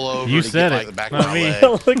 and roll over You to said get it, like the back not of my me. leg.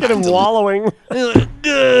 Look at him wallowing.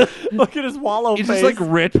 Look at his wallow He's face. just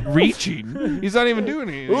like reaching. He's not even doing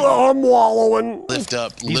anything. Oh, I'm wallowing. Lift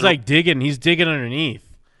up He's literal like digging. He's digging underneath.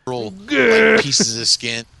 like, pieces of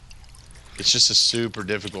skin. It's just a super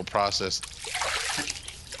difficult process.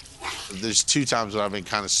 There's 2 times when I've been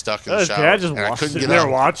kind of stuck in the His shower, dad just and I couldn't sitting get there up.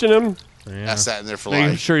 watching him. I sat in there for Making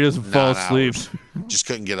like sure he doesn't fall 9 asleep. hours. Just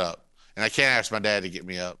couldn't get up, and I can't ask my dad to get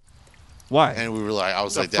me up. Why? And we were like, I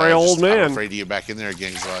was He's a like, Dad, frail I'm old man. afraid to get back in there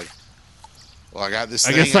again. He's like, well, I got this.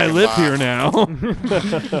 I thing guess I can live buy. here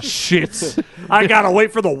now. Shit. I gotta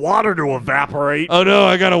wait for the water to evaporate. Oh no,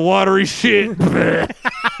 I got a watery shit.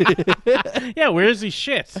 Yeah, where's he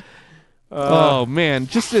shit? Oh man,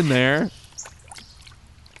 just in there.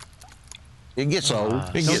 It gets old.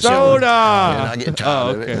 It gets Soda! old. And I get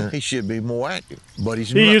tired Oh, of it. okay. He should be more active, but he's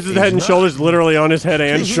He not. uses Head and Shoulders literally on his head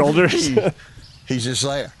and shoulders. He's just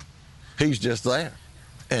there. He's just there.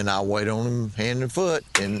 And I wait on him hand and foot,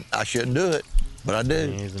 and I shouldn't do it, but I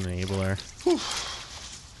do. He's an enabler.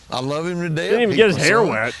 I love him to death. Didn't even He's get his my hair son,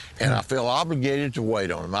 wet. And I feel obligated to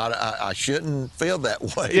wait on him. I shouldn't feel that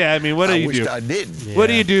way. Yeah, I mean, what do you wished do? I didn't. What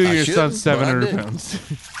do you do? I Your shouldn't, son's but I 700 did. pounds.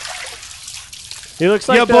 He looks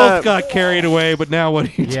like You the, both got carried away, but now what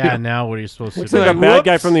do you Yeah, do? now what are you supposed to looks do? like a Like, bad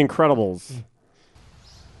guy whoops. from The Incredibles.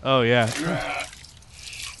 Oh yeah.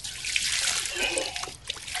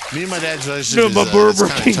 Me and my dad's relationship No, is my Burger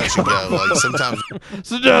kind King. of touch and go. Like sometimes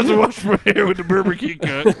Sometimes I wash my hair with the Burger King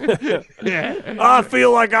cut. Yeah. I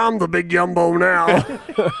feel like I'm the big Yumbo now.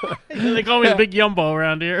 They call me the big Yumbo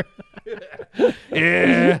around here.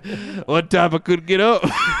 Yeah. One time I couldn't get up.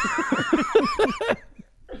 We'll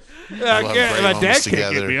have My great dad moments can't get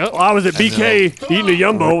together. me up. Well, I was at And BK eating a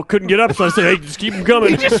Yumbo, couldn't get up, so I said, "Hey, just keep him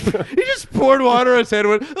coming." He just poured water on his head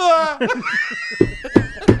and went, ah!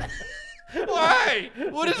 Why?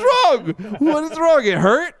 What is wrong? What is wrong? It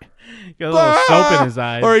hurt? Got a little soap in his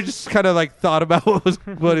eyes. Or he just kind of like thought about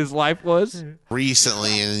what his life was.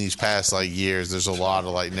 recently in these past like years, there's a lot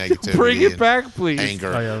of like negativity. Bring it and back, please.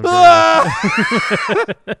 Anger. Oh, yeah, Ah!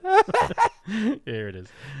 Here it is.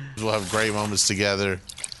 We'll have great moments together,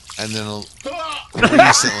 and then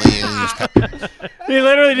recently in these He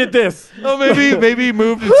literally did this. Oh, maybe he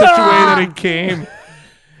moved in such a way that it came.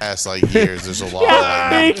 past like years, there's a lot of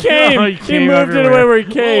like He came. Oh, he he came moved in a way everywhere. where he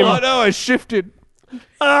came. Oh no, I shifted.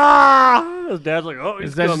 Ah! His dad's like, "Oh, he's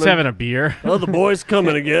Is that just coming. having a beer? Oh, the boy's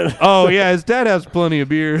coming again." Oh yeah, his dad has plenty of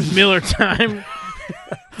beers. Miller time.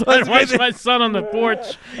 I watch my son on the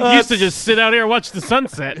porch. He used to just sit out here and watch the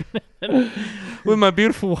sunset. With my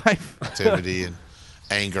beautiful wife. activity and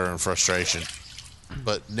anger and frustration.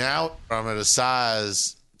 But now I'm at a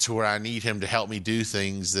size to where I need him to help me do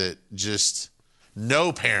things that just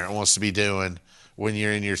no parent wants to be doing when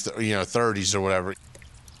you're in your 30s or whatever.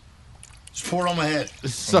 Just pour it on my head.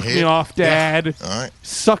 Suck me Hit. off, Dad. All right.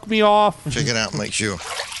 Suck me off. Check it out and make sure.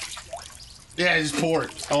 Yeah, just pour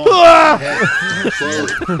it. Slowly.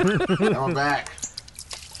 On back.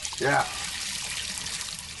 Yeah.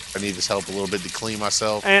 I need his help a little bit to clean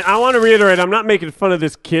myself. And I want to reiterate, I'm not making fun of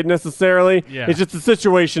this kid necessarily. Yeah. It's just a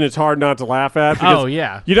situation it's hard not to laugh at. because Oh,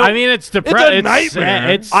 yeah. You don't, I mean, it's a depressing. nightmare.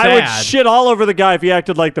 It's I would sad. shit all over the guy if he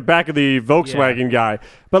acted like the back of the Volkswagen guy.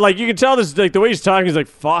 But, like, you can tell this, like, the way he's talking, he's like,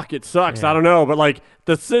 fuck, it sucks. I don't know. But, like,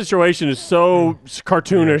 the situation is so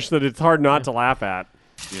cartoonish that it's hard not to laugh at.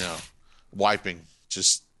 You know, wiping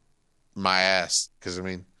just my ass. Because, I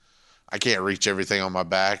mean, I can't reach everything on my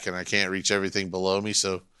back and I can't reach everything below me.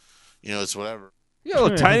 So, you know, it's whatever. You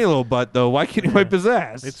got a tiny little butt, though. Why can't he wipe his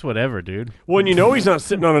ass? It's whatever, dude. When you know he's not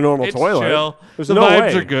sitting on a normal It's toilet. chill. There's The no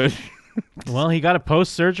vibes way. are good. Well, he got a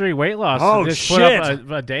post-surgery weight loss. Oh, just shit. Put up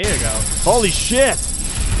a day ago. Holy shit.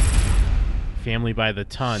 Family by the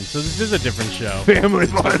ton. So this is a different show. Family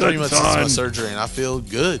It's by been 3 the months since my ton. surgery, and I feel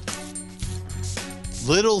good.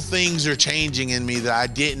 Little things are changing in me that I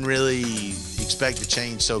didn't really expect to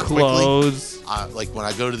change so quickly. Clothes. Like when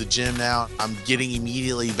I go to the gym now, I'm getting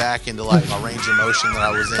immediately back into like my range of motion that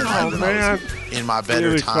I was in like, when I was in my better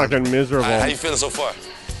Really time. fucking miserable. How you feeling so far?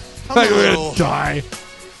 I'm Like a we're little gonna die.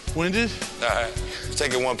 winded. All right.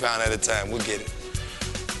 Take it 1 pound at a time. We'll get it.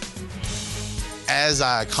 As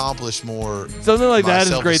I accomplish more, Something like my that is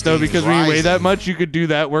great though, self-esteem because is when you weigh that rising. much, you could do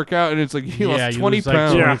that workout, and it's like you lost 20 lose, like,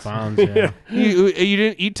 pounds. 20 pounds. Yeah. You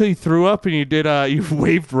didn't eat till you threw up, and you did. You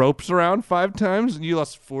waved ropes around 5 times, and you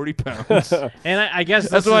lost 40 pounds. And I guess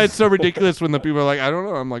That's this why is- it's so ridiculous when the people are like, I don't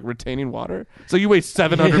know, I'm like retaining water. So you weigh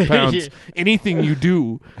 700 pounds. Yeah. Anything you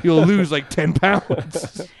do, you'll lose like 10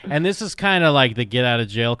 pounds. And this is kind of like the get out of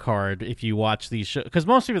jail card if you watch these shows. Because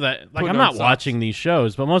most people that, like, Putting I'm on not socks. watching these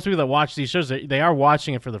shows, but most people that watch these shows, they are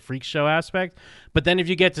watching it for the freak show aspect. But then if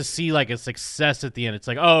you get to see like a success at the end, it's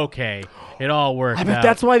like, oh, okay, it all worked I bet out.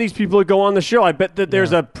 that's why these people go on the show. I bet that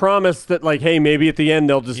there's a promise that, like, hey, maybe at the end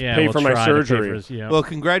they'll just Yeah, pay we'll for my try to pay surgery. for his- yeah. Well,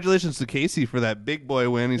 congratulations to Casey for that big boy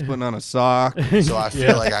win. He's putting on a sock, so I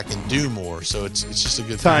feel like I can do more. So it's just a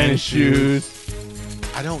good tying thing. his shoes.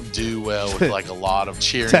 I don't do well with like a lot of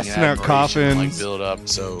cheering Testing and out admiration and, like coffins. build up.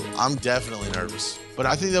 So I'm definitely nervous, but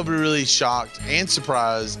I think they'll be really shocked and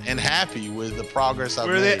surprised and happy with the progress I've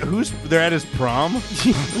Where are they? made. They're at his prom?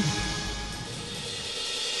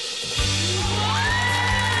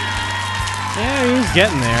 Yeah, he was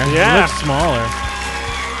getting there. Yeah. He looks smaller.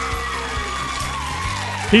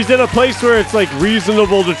 He's in a place where it's like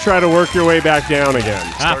reasonable to try to work your way back down again.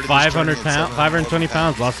 Started this 500 journey at pounds, 520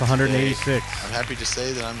 pounds, lost 186. I'm happy to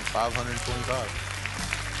say that I'm 525.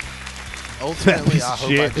 Ultimately, I hope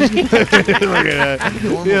I Shit. do. Look at that.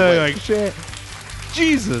 Normal Yeah, weight. like shit.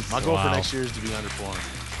 Jesus. My goal for Wow. next year is to be under 400.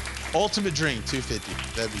 Ultimate dream, 250.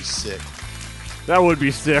 That'd be sick. That would be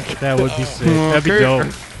sick. That would be sick. That'd be dope.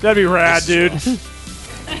 That'd be rad, dude.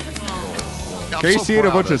 Casey ate a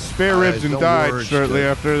bunch of spare ribs and died shortly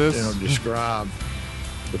after this. Describe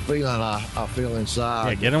the feeling I feel inside.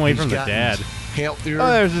 Yeah, get away He's from the gotten dad. Healthier. Oh,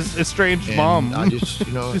 there's this estranged And mom. I just,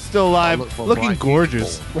 you know, She's still I alive, look for looking bright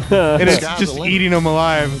gorgeous. people. And it's Sky's just the limit. eating him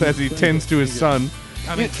alive as he tends to his son.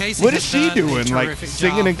 I mean, Casey What has is she done a doing? Like terrific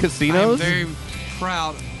singing job. in casinos? I'm very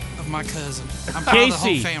proud of my cousin. I'm proud of the whole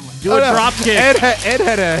Casey, family. do a drop kick. Ed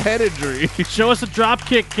had a head injury. Show us a drop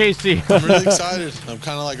kick, Casey. I'm really excited. I'm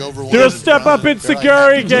kind of like overwhelmed. Do a step up in They're like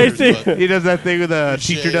security, happy tears, Casey. but He does that thing with a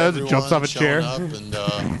appreciate teacher does, everyone jumps off a showing chair. up and, thanks.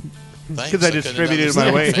 'Cause I couldn't have done distributed this my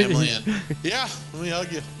without weight. family and- yeah, let me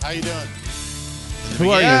hug you. How you doing? Who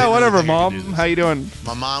are you? Yeah, whatever, Mom. How you doing?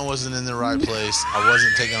 My mind wasn't in the right place. I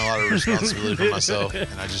wasn't taking a lot of responsibility for myself, and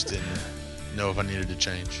I just didn't know if I needed to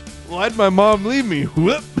change. Why'd my mom leave me?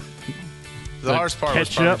 Whoop. The hardest part was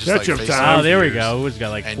Ketchup? probably just like Ketchup facing time. my Oh, there we fears go. Who's got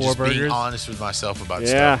like and 4 just being burgers? honest with myself about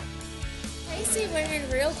Yeah. stuff. Casey wearing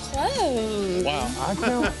real clothes. Wow,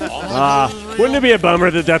 I Wouldn't it be a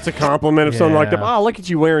bummer that that's a compliment if someone like, Yeah. oh, look at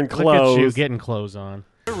you wearing Look at you clothes. getting clothes on.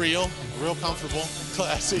 real comfortable,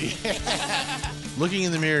 classy. Looking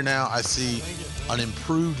in the mirror now, I see an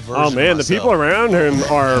improved version. Oh, man, of the myself. people around him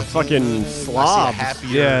are fucking I see a slobs.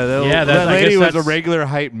 happier, Yeah, Yeah, that I lady guess was a that's- regular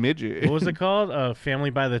height midget. What was it called? Family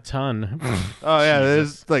by the Ton. Oh yeah,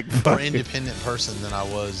 there's like. more fucking- independent person than I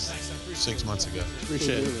was 6 months ago.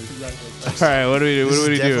 Appreciate it. All right, what do we do? This What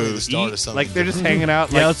do is we definitely do? the start of Eat? something Like they're just hanging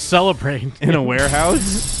out Yeah, like let's celebrate. in a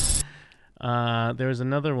warehouse. There's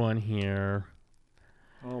another one here.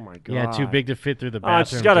 Oh, my God. Yeah, too big to fit through the Oh, bathroom.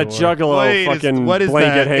 she's got a door. juggalo Wait, fucking what is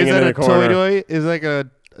blanket that? hanging Is that in a the corner. toy? Is like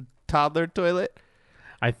a toddler toilet?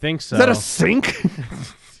 I think so. Is that a sink?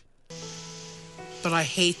 But I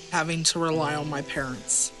hate having to rely on my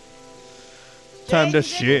parents. Time to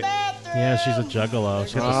shit. Yeah, she's a juggalo.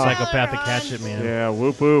 She's a psychopathic hatchet man. Yeah,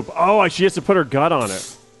 whoop whoop. Oh, she has to put her gut on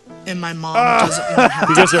it And my mom doesn't want to have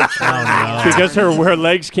because her Oh, no. because her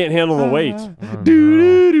legs can't handle the weight. Oh, no.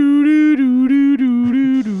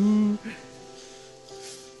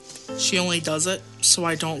 She only does it so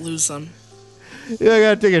I don't lose them. Yeah, I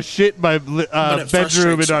gotta take a shit in my But it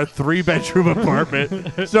bedroom frustrates in our 3-bedroom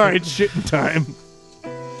apartment. Sorry, it's shitting time.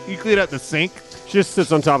 You clean out the sink. She just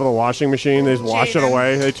sits on top of the washing machine. They just wash it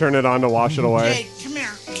away. They turn it on to wash it away. Jade, come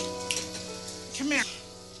here. Come here.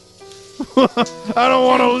 I don't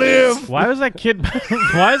want to live. Why was that kid?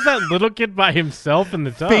 Why is that little kid by himself in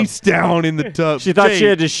the tub? Face down in the tub. She thought Jade. she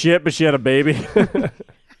had to shit, but she had a baby.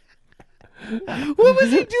 What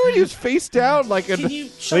was he doing? He was face down like a. Can you I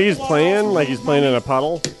shut think he's the water playing, off? like he's playing in a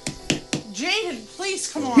puddle. Jaden,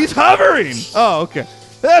 please come on. He's hovering. Oh, okay.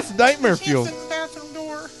 That's nightmare fuel. Fit the bathroom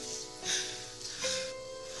door.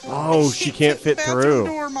 Oh, she can't fit through.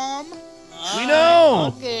 Door, Mom. We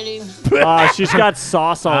know. She's got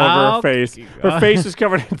sauce all over her face. Her face is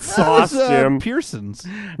covered in sauce, Jim. Pearson's.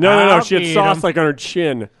 No. She had I'll sauce eat 'em. like on her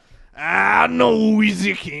chin. I know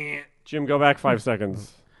you can't. Jim, go back 5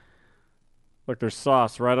 seconds. Look, there's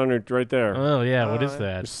sauce right there. Oh yeah, what is that?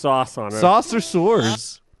 There's sauce on it. Sauce or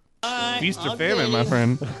sores? Feast or famine, my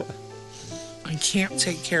friend. I can't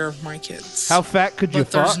take care of my kids. How fat could you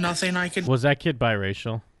But there's fuck? nothing I could Was that kid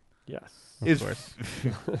biracial? Yes. Of course.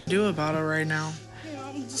 do about it right now. Yeah,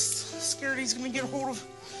 I'm just scared he's gonna get a hold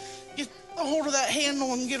of that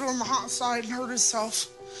handle and get on the hot side and hurt himself.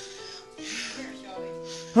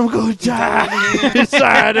 I'm going to die.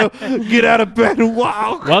 Decide to get out of bed and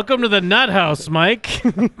walk. Welcome to the Nut House, Mike.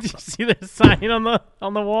 Did you see the sign on the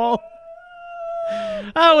wall?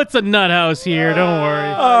 Oh, it's a nut house here. Don't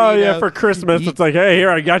worry. Oh, yeah, for Christmas, it's like, hey, here,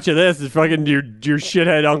 I got you this. It's fucking your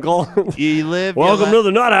shithead uncle. You live. Welcome to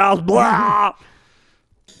the nut house. Blah.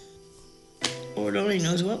 Lord only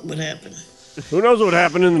knows what would happen. Who knows what would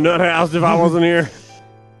happen in the nut house if I wasn't here?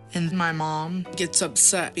 And my mom gets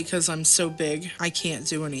upset because I'm so big, I can't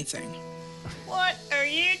do anything. What are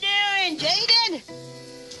you doing, Jaden?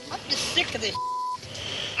 I'm just sick of this.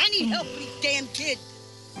 I need help with these damn kids.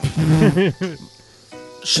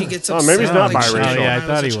 She gets Oh, upset. maybe he's not like she did biracial. Oh, yeah, I when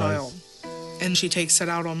thought was he a was. child. And she takes it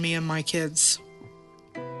out on me and my kids.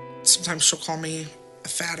 Sometimes she'll call me a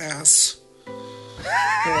fat ass.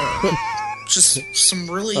 Or just some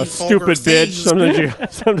really A vulgar stupid bitch. things.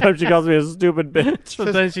 Sometimes she calls me a stupid bitch.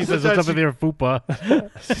 Sometimes she says, "What's up with your fupa?"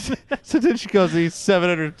 So then she goes, these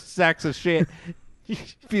 700 sacks of shit.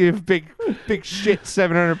 Be a big shit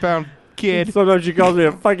 700-pound kid. Sometimes she calls me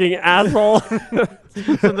a fucking asshole.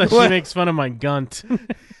 Sometimes she makes fun of my gunt.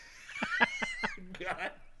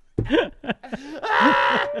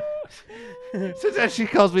 Sometimes she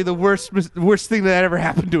calls me the worst thing that ever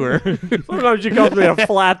happened to her. Sometimes she calls me a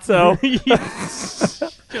flatzo.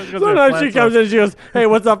 Sometimes she comes in and she goes, hey,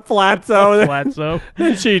 what's up, flatzo? Flatzo.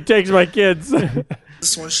 And she takes my kids.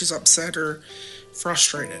 This when she's upset or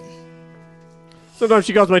frustrated. Sometimes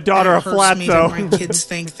she calls my daughter a It hurts me that my flatzo. kids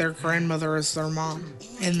think their grandmother is their mom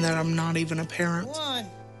and that I'm not even a parent.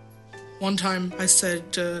 One time I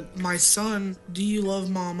said to my son, "Do you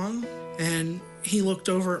love mama?" And he looked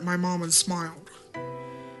over at my mom and smiled.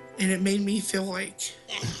 And it made me feel like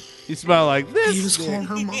You smell like this. he was calling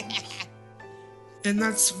her mom. And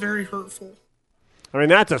that's very hurtful. I mean,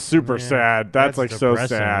 that's a super Yeah, sad. That's like so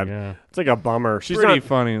depressing, sad. yeah. It's like a bummer. She's pretty not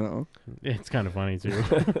funny though. It's kind of funny too.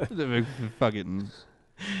 Fucking.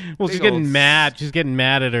 Well, Big she's getting old mad. She's getting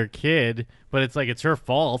mad at her kid, but it's like it's her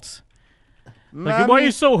fault. Like, I why are mean-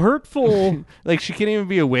 you so hurtful? Like she can't even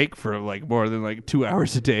be awake for like more than like 2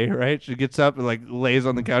 hours a day, right? She gets up and like lays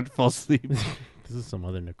on the couch, falls asleep. This is some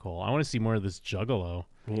other Nicole. I want to see more of this Juggalo.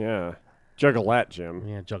 Yeah. Juggalette, Jim.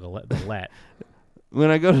 Yeah, Juggalette. The let. When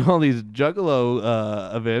I go to all these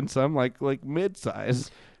Juggalo events, I'm like mid-size.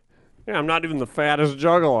 Yeah, I'm not even the fattest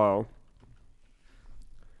juggalo.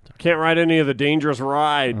 Can't ride any of the dangerous Oh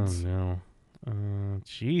rides. no.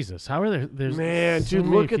 Jesus, how are there? There's Man, so dude,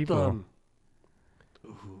 many look at people. them.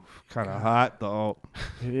 Kind of hot though.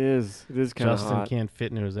 It is. It is kind of Justin hot. can't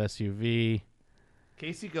fit into his SUV.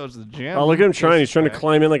 Casey goes to the gym. Oh, look at him trying. He's trying to Casey's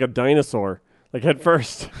climb in like a dinosaur, like head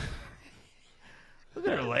first. back. Look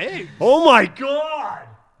at her legs. Oh my god!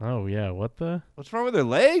 Oh yeah, what the? What's wrong with her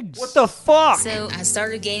legs? What the fuck? So I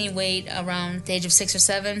started gaining weight around the age of 6 or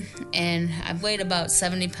 7, and I weighed about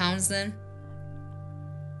 70 pounds then.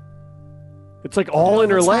 It's like all in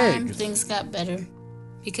her Over time, legs. Things got better.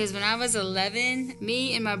 Because when I was 11,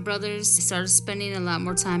 me and my brothers started spending a lot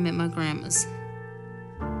more time at my grandma's.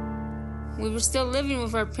 We were still living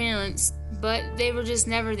with our parents, but they were just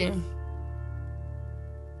never there.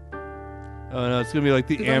 Oh no, it's gonna be like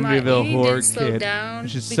the But my Amityville eating horror didn't slow kid. down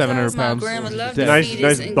She's because 700 my pounds. grandma loved dead. to Nice- feed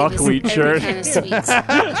nice us and give us buckwheat every shirt. kind of sweets.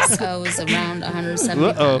 So I was around 170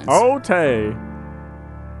 Uh-oh. pounds. Oh, Tay.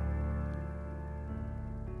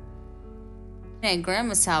 At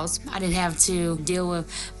Grandma's house, I didn't have to deal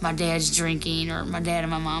with my dad's drinking or my dad and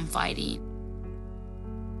my mom fighting.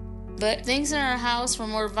 But things in our house were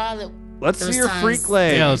more violent. Let's see your freak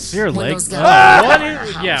leg. Yeah, let's see your legs. those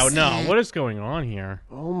guys- What is going on here?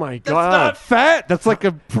 Oh my That's god. not fat. That's like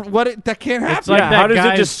a that can't happen. It's like that How does it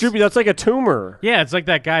guy's- distribute? That's like a tumor. Yeah, it's like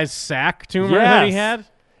that guy's sack tumor that he Yes. had.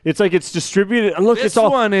 It's like it's distributed. And look, This it's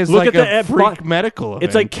all one is look like at a the freak medical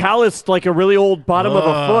It's like event. calloused, like a really old bottom of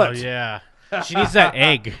a foot. Yeah. She needs that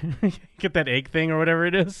egg. Get that egg thing or whatever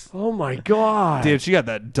it is. Oh my god. Dude, she got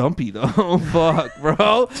that dumpy though. Fuck,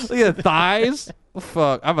 bro. Look at the thighs.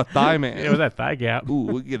 Fuck, I'm a thigh man. Yeah, with that thigh gap.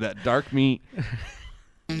 Ooh, look at that dark meat.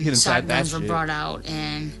 Get inside that Shotguns were shit. brought out,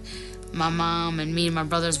 and my mom and me and my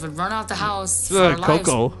brothers would run out the house for Ugh, our lives.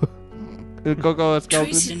 Coco. Coco, let's go.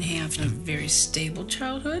 Tracy didn't have a very stable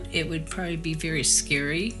childhood. It would probably be very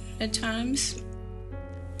scary at times.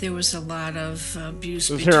 There was a lot of abuse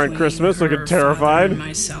Was between here on Christmas, her looking terrified. father and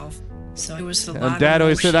myself. So it was a lot Dad of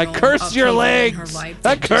always said, "I emotional cursed your upheaval in her legs. life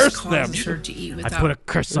I that just cursed them." causes her to eat I without put a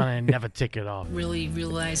curse on it and never take it off. really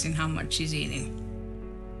realizing how much she's eating.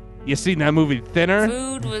 You seen that movie Thinner?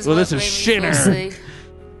 Food was well, what this is made me feel Shinner. safe.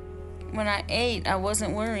 When I ate, I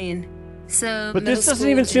wasn't worrying. So, But this middle doesn't school,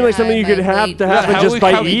 even seem like something you junior could high, have my to weight- happen how just would-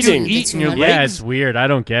 by how would you eating. eat in your Yeah, legs? it's weird. I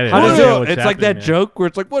don't get it. How I does don't it- know what's It's like happening that here. joke where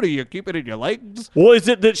it's like, what do you keep it in your legs? Well, is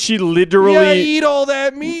it that she literally Yeah, eat all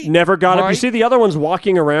that meat. never got up? You Right? see the other ones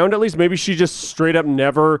walking around at least? Maybe she just straight up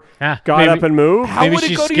never got maybe- up and moved? How Maybe would it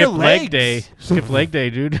she go to skipped your leg legs? day. Skip leg day,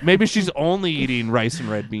 dude. Maybe she's only eating rice and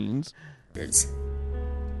red beans.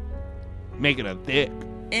 Making it thick.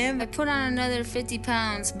 And I put on another 50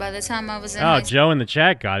 pounds by the time I was in Oh, high school. Joe in the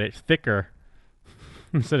chat got it. Thicker.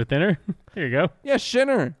 Instead of thinner. Here you go. Yeah,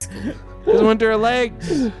 Shinner. Because went to her legs.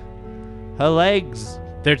 Her legs.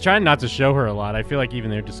 They're trying not to show her a lot. I feel like even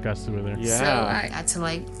they're disgusted with her. So I got to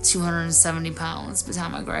like 270 pounds by the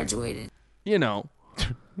time I graduated. You know.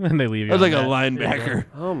 And they leave you. I was on like a that. linebacker.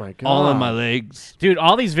 Oh my god. All on my legs. Dude,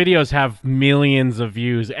 all these videos have millions of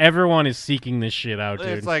views. Everyone is seeking this shit out, dude.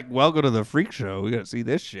 It's like, welcome to the freak show. We gotta see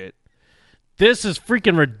this shit. This is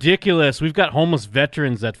freaking ridiculous. We've got homeless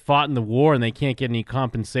veterans that fought in the war and they can't get any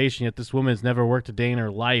compensation, yet this woman has never worked a day in her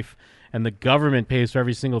life, and the government pays for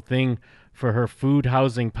every single thing for her food,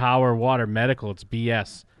 housing, power, water, medical. It's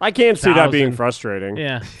BS. I can't see that being 1,000 frustrating.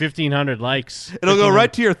 Yeah, 1,500 likes. It'll go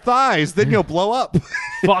right to your thighs, then you'll blow up.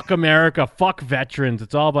 Fuck America. Fuck veterans.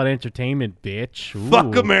 It's all about entertainment, bitch. Ooh.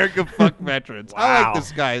 Fuck America, fuck veterans. I Wow. like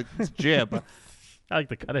this guy's jib. I like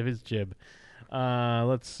the cut of his jib.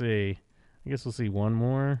 Let's see. I guess we'll see one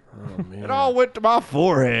more. Oh, man. It all went to my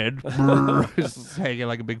forehead. Just hanging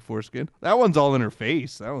like a big foreskin. That one's all in her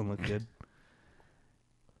face. That one looked good.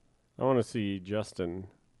 I want to see Justin.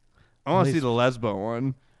 I want to see the lesbo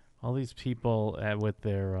one. All these people with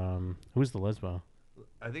their who's the lesbo?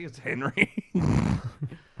 I think it's Henry.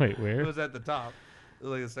 Wait, where? It was at the top. It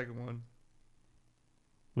was like the second one.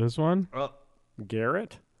 This one? Oh.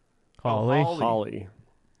 Garrett? Holly. Holly.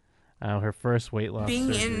 Her first weight loss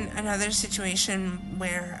Being surgery. in another situation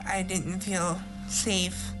where I didn't feel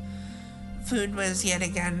safe, food was yet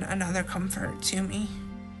again another comfort to me.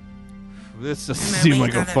 This just My seemed weight like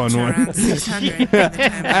a got up fun to one. around 600 by the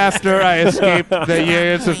time I After I escaped the At that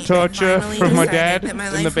years of point, I torture finally from my decided dad that my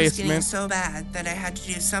in the life was getting basement. so bad that I had to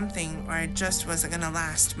do something or I just wasn't going to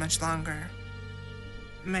last much longer.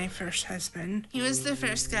 My first husband, he was the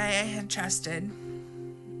first guy I had trusted.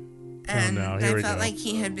 And no, here I we felt go. like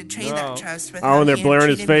he had betrayed that trust with Oh, how and they're he had blurring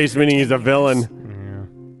his treated me face, for meaning he's 10 a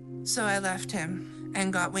villain. So I left him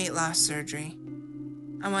and got weight loss surgery.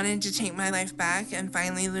 I wanted to take my life back and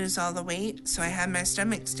finally lose all the weight, so I had my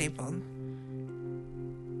stomach stapled.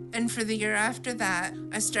 And for the year after that,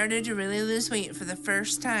 I started to really lose weight for the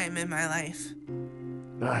first time in my life.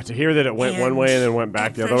 To hear that it went one way and then went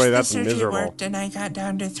back the other way, that's the surgery miserable. worked and I got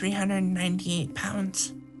down to 398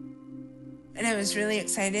 pounds. And I was really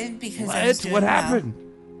excited because I was doing What well. happened?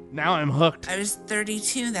 Now I'm hooked. I was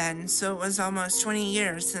 32 then, so it was almost 20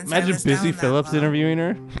 years since I Imagine was Busy down that Phillips low. interviewing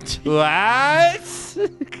her. What?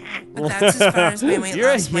 But that's as far as my weight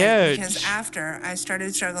You're loss went, huge. because after I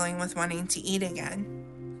started struggling with wanting to eat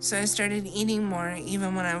again. So I started eating more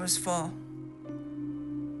even when I was full.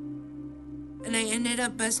 And I ended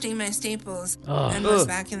up busting my staples Ugh. and was Ugh.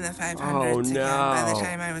 back in the 500s Oh, again by the no.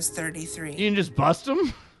 time I was 33. You can just bust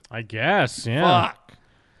him? I guess, yeah. Fuck.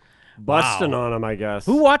 Busting Wow. on him, I guess.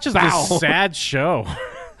 Who watches Foul. this sad show?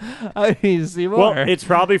 I need to see more. Well, it's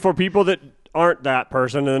probably for people that aren't that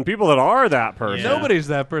person and then people that are that person. Nobody's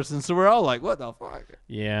that person, so we're all like, what the fuck?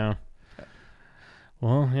 Yeah.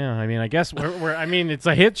 Well, yeah. I mean, I guess we're. I mean, it's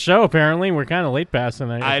a hit show. Apparently, we're kind of late passing.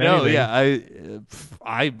 I know. Yeah.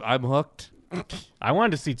 I'm hooked. I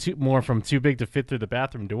wanted to see more from Too Big to Fit Through the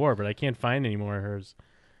Bathroom Door, but I can't find any more of hers.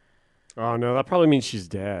 Oh no, that probably means she's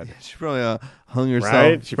dead. She probably hung herself.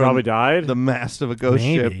 Right? She from probably died. The mast of a ghost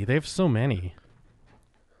ship. Maybe. They have so many.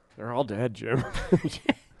 They're all dead, Jim.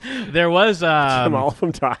 There was all of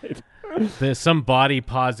them died. Some body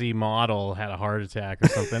posy model had a heart attack or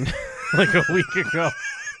something like a week ago.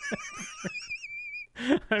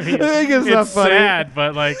 I mean, I think it's not funny. sad,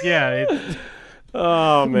 but like, yeah.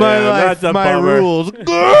 Oh man, My life, that's a my bummer. rules.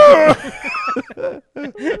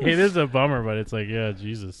 It is a bummer, but it's like, yeah,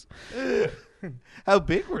 Jesus. How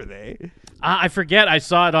big were they? I forget. I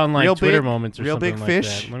saw it on like Real Twitter big- moments or real something big like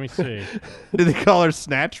fish? that. Let me see. Did they call her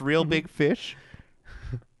Snatch Real Big Fish?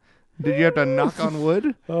 Did you have to knock on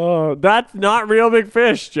wood? Oh, that's not Real Big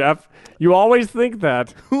Fish, Jeff. You always think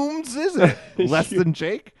that. Whom's is it? Less than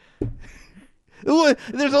Jake? Ooh,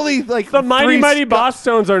 there's only like The Mighty three Mighty Boss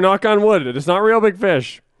Tones are Knock on Wood. It's not Real Big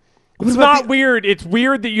Fish. It's not weird. It's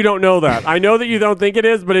weird that you don't know that. I know that you don't think it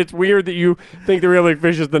is, but it's weird that you think the Real Big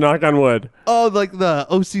Fish is the Knock on Wood. Oh, like the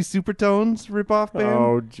OC Supertones ripoff band?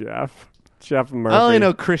 Oh, Jeff Murphy. I only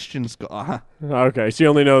know Christian ska. Okay, so you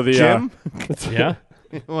only know the Jim? Yeah.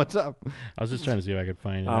 What's up? I was just trying to see if I could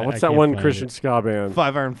find it. What's I that can't one find Christian it. ska band?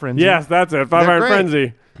 Five Iron Frenzy. Yes, that's it. Five They're Iron great.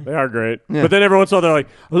 Frenzy. They are great. Yeah. But then every once in a while they're like,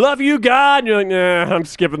 "Love you, God," and you're like, "Nah, I'm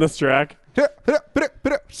skipping this track."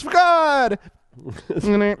 God.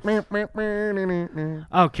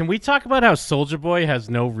 Oh, can we talk about how Soulja Boy has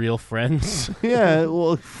no real friends? Yeah,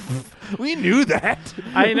 well, we knew that.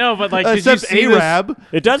 I know, but like, did you Except see Arab. this?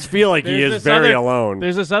 It does feel like he There's is this very other- alone.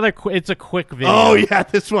 There's this other. It's a quick video. Oh yeah,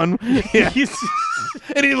 this one. Yeah.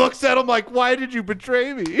 And he looks at him like, "Why did you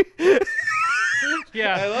betray me?"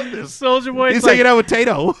 Yeah, I love this. Soulja Boy's He's like, hanging out with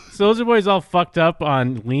Tato. Soulja Boy's all fucked up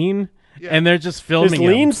on lean, and they're just filming. Is him.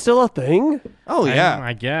 lean still a thing? Oh yeah,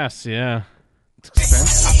 I guess. Yeah.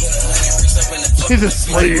 He's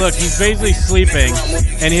asleep. Look, he's basically sleeping,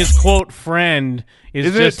 and his quote friend is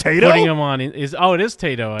Isn't it just Tato? putting him on. It is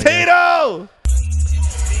Tato. I guess. Tato.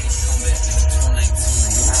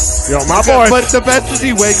 Yo, my boy. But the best is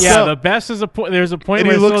he wakes Yeah, up. the best is a point. There's a point and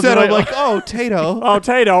where he looks Soulja at him Boy- like, "Oh, Tato." Oh,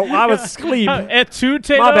 Tato, I was asleep. At two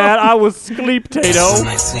Tato. My bad, I was asleep, Tato.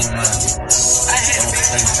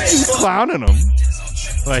 He's clowning him.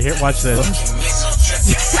 Wait, here, watch this.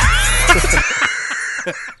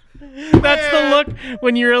 That's the look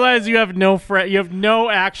when you realize you have no friend. You have no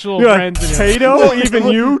actual You're like, friends. in Tato? Even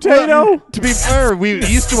you, Tato? To be fair, we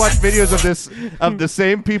used to watch videos of this of the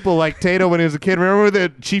same people like Tato when he was a kid. Remember when the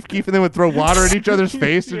Chief Keef and them would throw water in each other's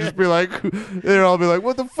face and just be like, they'd all be like,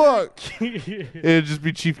 "What the fuck?" It'd just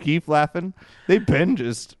be Chief Keef laughing. They've been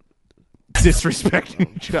just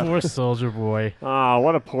disrespecting each other. Poor Soulja Boy. Ah,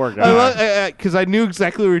 what a poor guy. Because I knew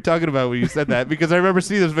exactly what you were talking about when you said that. Because I remember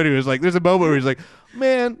seeing this video. It was like, there's a moment where he's like,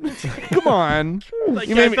 "Man, come on." Like,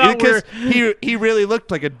 You I made me- thought because he really looked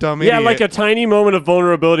like a dumb Yeah, idiot. like a tiny moment of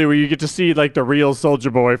vulnerability where you get to see like the real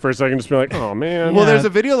Soulja Boy for a second, just be like, "Oh man." Well, there's a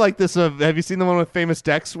video like this of, have you seen the one with Famous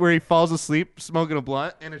Dex where he falls asleep smoking a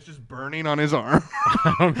blunt and it's just burning on his arm?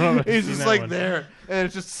 I don't know. if I've He's seen just that like one. there and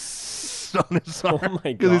it's just on his arm. Oh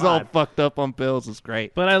my Because he's all God. fucked up on pills. It's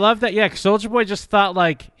great. But I love that. Yeah, Soulja Boy just thought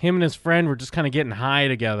like him and his friend were just kind of getting high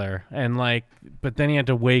together, and like, but then he had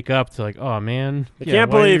to wake up to like, oh man, I can't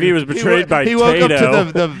believe he was betrayed by He Tato. woke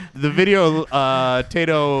up to the video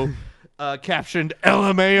Tato captioned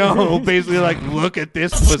LMAO, basically like, "Look at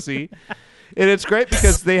this pussy." And it's great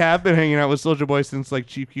because they have been hanging out with Soulja Boy since like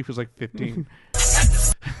Chief Keef was like 15.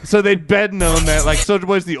 So they'd been known that like Soulja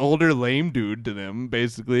Boy's the older lame dude to them,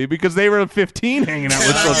 basically, because they were 15 hanging out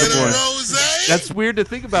with Soulja Boy. That's weird to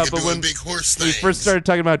think about, but when we first started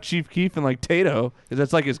talking about Chief Keef and like Tato, because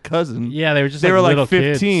that's like his cousin. Yeah, they were just they like were little like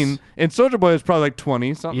 15, kids. and Soulja Boy was probably like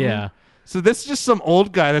 20 something. Yeah. So this is just some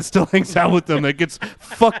old guy that still hangs out with them that gets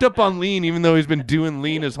fucked up on lean, even though he's been doing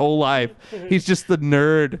lean his whole life. He's just the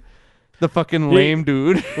nerd. The fucking lame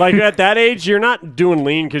dude. Like at that age, you're not doing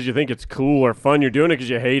lean because you think it's cool or fun. You're doing it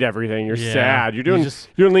because you hate everything. You're Yeah. sad. You're doing You just-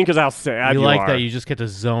 you're doing lean because how sad You you like are. that you just get to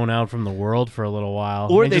zone out from the world for a little while,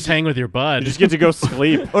 Or and they just just- hang with your bud. You just get to go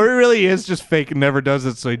sleep. Or he really is just fake and never does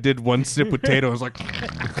it. So he did one sip with Tato. and was like,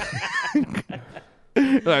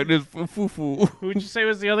 like this foo-foo. Who'd you say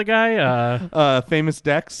was the other guy? Famous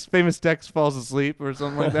Dex. Famous Dex falls asleep or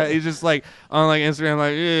something like that. He's just like on like Instagram,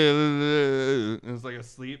 like and it's like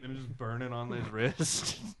asleep and just burning on his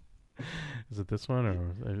wrist. Is it this one or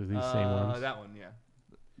are these same ones? That one,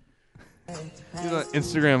 yeah. He's on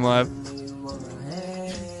Instagram Live.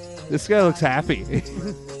 This guy looks happy. It's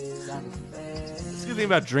a good thing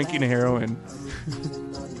about drinking heroin.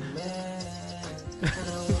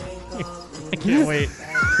 I can't wait.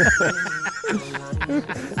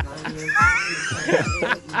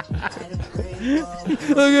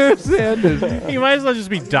 Look at Sanders. He might as well just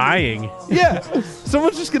be dying. Yeah,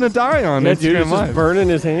 someone's just gonna die on That Instagram dude is just Live. burning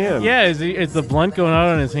his hand. Yeah, is the blunt going out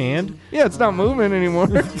on his hand? Yeah, it's not moving anymore.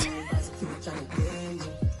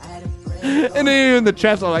 And then in the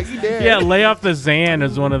chat's all like, "You dead?" Yeah, lay off the Xan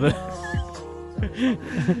is one of the.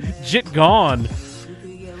 Jit gone.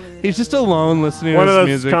 He's just alone listening One to of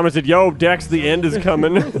his those music. comments said, "Yo, Dex, the end is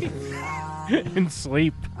coming." In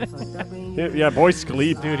sleep. Yeah, boy,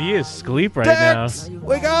 sleep. Dude, he is sleep right Dex, now.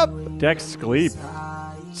 wake up! Dex, sleep.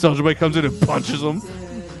 Soldier Boy comes in and punches him.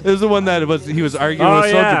 This is the one that he was arguing Oh,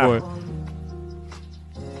 with Soldier yeah. Boy.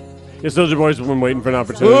 Yeah, Soldier Boy's been waiting for an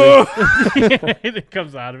opportunity. It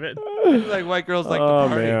comes out of it. Like white girls like Oh,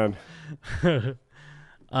 the party. man.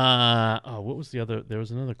 What was the other? There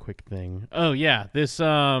was another quick thing. Oh yeah, this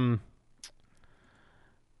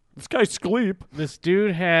guy's sleep. This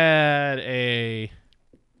dude had a.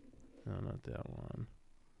 No, not that one.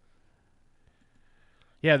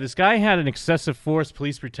 Yeah, this guy had an excessive force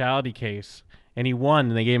police brutality case, and he won,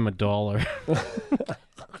 and they gave him $1.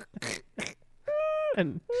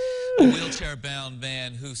 And a wheelchair-bound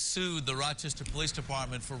man who sued the Rochester Police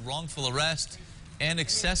Department for wrongful arrest and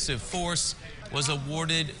excessive force was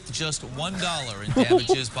awarded just $1 in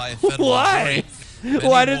damages by a federal Why? jury.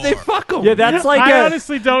 Why did they fuck him? Yeah, that's like I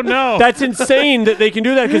honestly don't know. That's insane that they can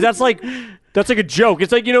do that because that's like a joke.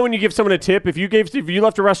 It's like, you know, when you give someone a tip, if you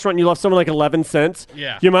left a restaurant and you left someone like 11 cents,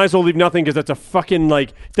 Yeah. you might as well leave nothing because that's a fucking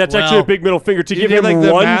that's Well, actually a big middle finger to he give did him like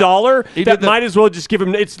the $1. he That did the- might as well just give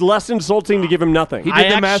him. It's less insulting to give him nothing. He I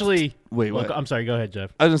did the math. actually. Wait, Well, what? I'm sorry. Go ahead,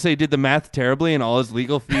 Jeff. I was gonna say he did the math terribly, and all his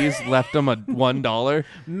legal fees left him a $1.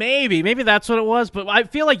 Maybe that's what it was. But I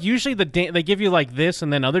feel like usually they give you like this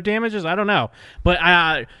and then other damages. I don't know. But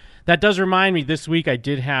that does remind me. This week I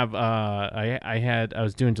did have I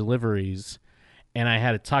was doing deliveries. And I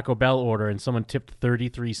had a Taco Bell order, and someone tipped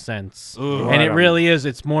 33 cents. Ooh. And it really is.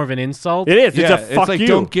 It's more of an insult. It is. Yeah, It's a fuck like you.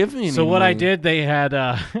 don't give me any So what I money. did, they had.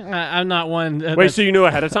 I'm not one. Wait, so you knew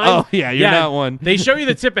ahead of time? Oh yeah, you're not one. They show you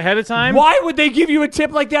the tip ahead of time. Why would they give you a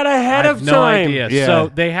tip like that ahead I of have no time? idea. Yeah.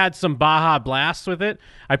 So they had some Baja Blast with it.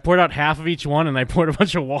 I poured out half of each one, and I poured a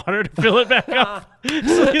bunch of water to fill it back up.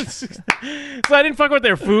 So I didn't fuck with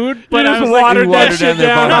their food, but You I just was watered like, that shit their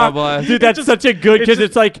down. Baja Blast. Dude, that's such a good because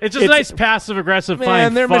it's like it's just a nice passive aggressive. Man,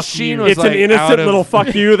 Fine, their fuck machine you. was It's like an innocent out of- little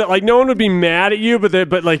fuck you that like no one would be mad at you,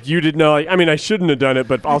 but like you didn't know. Like, I mean, I shouldn't have done it,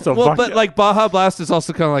 but also Well, fuck but you. like Baja Blast is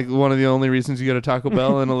also kind of like one of the only reasons you go to Taco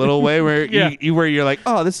Bell in a little way, where Yeah. where you're like,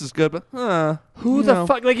 oh, this is good, but who the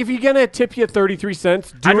fuck? Like, if you're gonna tip you 33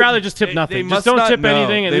 cents, I'd rather just tip nothing. Just don't tip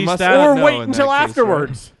anything. At least that. or know wait in until that case,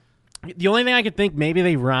 afterwards. The only thing I could think, maybe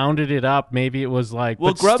they rounded it up. Maybe it was like,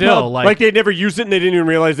 Well, but still, Grubhub- like, Like they never used it and they didn't even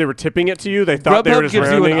realize they were tipping it to you. They thought they were Grubhub just gives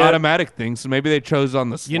you rounding an it. automatic thing, so maybe they chose on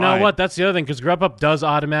the slide. you know what? That's the other thing because Grubhub does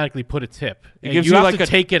automatically put a tip. It gives you you have like to a-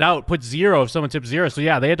 take it out, put 0 if someone tips 0. So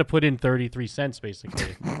yeah, they had to put in 33 cents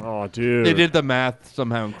basically. Oh, dude. They did the math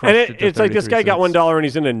somehow and crushed And it to it's like this 33 guy got cents. $1 and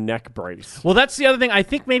he's in a neck brace. Well, that's the other thing. I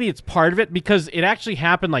think maybe it's part of it because it actually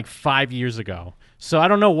happened like 5 years ago. So I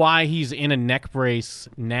don't know why he's in a neck brace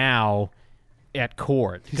now at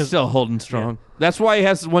court. He's still holding strong. That's why he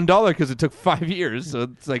has $1 because it took 5 years. So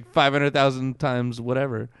it's like 500,000 times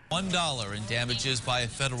whatever. $1 in damages by a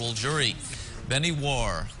federal jury. Benny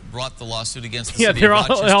War brought the lawsuit against the Yeah, city they're of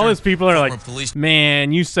Rochester. all his people are Former like, police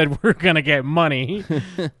man, you said we're gonna get money,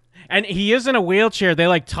 and he is in a wheelchair. They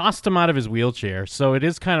like tossed him out of his wheelchair, so it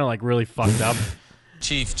is kind of like really fucked up.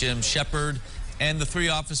 Chief Jim Shepard and the 3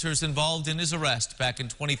 officers involved in his arrest back in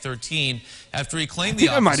 2013 after he claimed the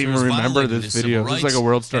I might even officers remember violated this his video. civil This is like rights a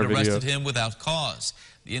World Star and arrested video. him without cause.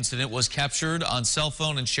 The incident was captured on cell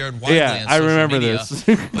phone and shared widely Yeah, on I social remember media. this.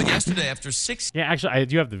 But yesterday, after 6 Yeah, actually, I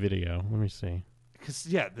do have the video. Let me see. Because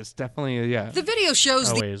yeah, this definitely The video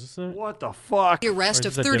shows Oh the wait, is this it? What the fuck? arrest Or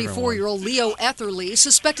of is this a different 34-year-old Leo Etherly,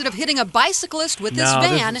 suspected of hitting a bicyclist with his No,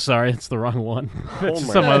 van. sorry, it's the wrong one. It's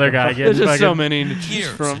my some God. other guy There's getting just so fucking- many to choose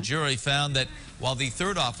years, from. the jury found that while the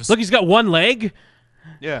 3rd officer Look, he's got one leg.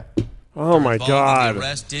 Yeah. Oh my involved in god. the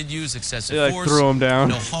arrest did use excessive They, like, force, threw him down.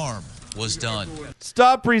 no harm was done.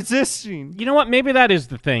 Stop resisting. You know what? Maybe that is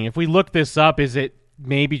the thing. If we look this up, is it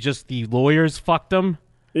maybe just the lawyers fucked him?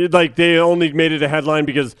 Like they only made it a headline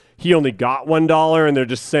because he only got $1 and they're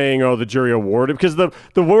just saying, oh, the jury awarded, because the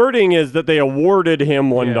wording is that they awarded him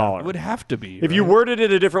 $1. It would have to be. If you right? worded it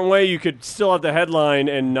a different way, you could still have the headline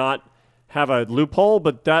and not have a loophole,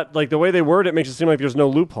 but that, like, the way they word it makes it seem like there's no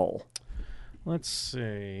loophole. Let's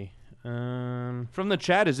see. From the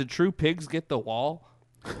chat, is it true pigs get the wall?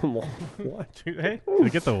 What? Do they? Do they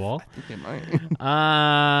get the wall? I think they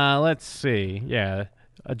might. Let's see. Yeah.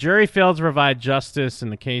 A jury failed to provide justice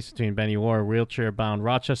in the case between Benny Ward, a wheelchair-bound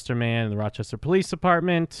Rochester man, and the Rochester Police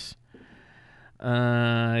Department.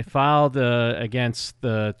 I filed against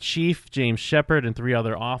the chief, James Shepard, and 3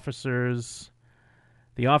 other officers.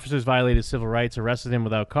 The officers violated civil rights, arrested him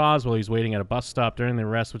without cause while he was waiting at a bus stop. During the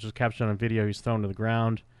arrest, which was captured on video, he was thrown to the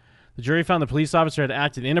ground. The jury found the police officer had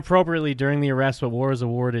acted inappropriately during the arrest, but Ward was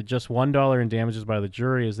awarded just $1 in damages by the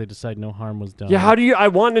jury as they decided no harm was done. Yeah, how do you... I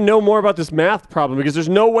want to know more about this math problem because there's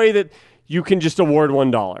no way that you can just award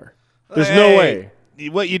 $1. There's no way.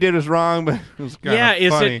 What you did was wrong, but it was kind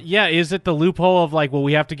of funny. Is it the loophole of like, well,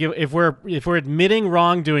 we have to give... If we're admitting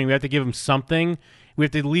wrongdoing, we have to give him something... We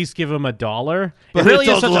have to at least give him $1. But it really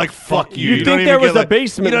it's is also like, fuck you. You'd think there was a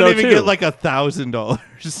basement, You don't though, even too. get like $1,000.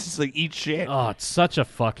 Just like eat shit. Oh, it's such a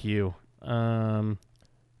fuck you.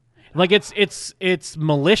 Like it's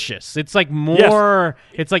malicious. It's like more.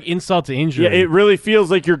 Yes. It's like insult to injury. Yeah, it really feels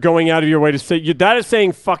like you're going out of your way to say that is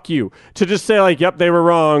saying fuck you. To just say like, yep, they were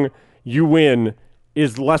wrong, you win,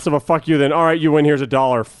 is less of a fuck you than all right, you win. Here's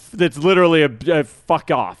 $1. That's literally a fuck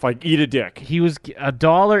off. Like eat a dick. He was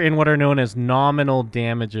 $1 in what are known as nominal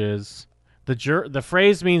damages. The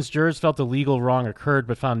phrase means jurors felt the legal wrong occurred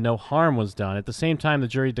but found no harm was done. At the same time, the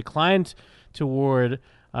jury declined to award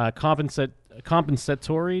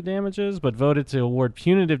compensatory damages, but voted to award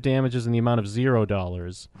punitive damages in the amount of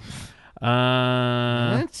 $0.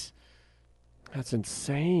 What? That's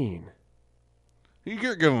insane. You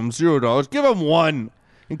can't give him $0. Give him $1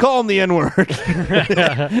 and call him the N-word.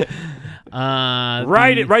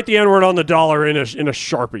 Write the N-word on the dollar in a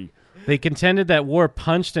Sharpie. They contended that Ward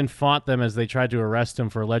punched and fought them as they tried to arrest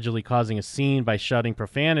him for allegedly causing a scene by shouting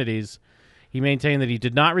profanities. He maintained that he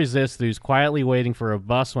did not resist, that he was quietly waiting for a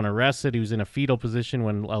bus when arrested. He was in a fetal position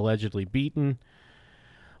when allegedly beaten.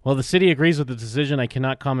 While the city agrees with the decision, I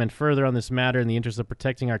cannot comment further on this matter in the interest of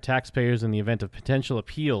protecting our taxpayers in the event of potential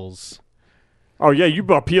appeals. Oh, yeah, you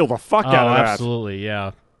appeal the fuck out of that. Absolutely,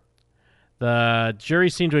 yeah. The jury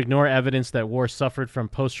seemed to ignore evidence that Ward suffered from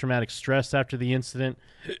post-traumatic stress after the incident.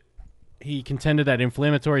 He contended that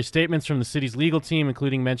inflammatory statements from the city's legal team,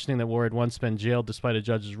 including mentioning that Ward had once been jailed despite a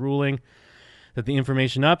judge's ruling, that the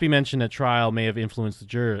information not be mentioned at trial may have influenced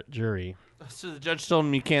the jury. So the judge told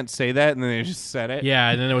him you can't say that, and then they just said it? Yeah,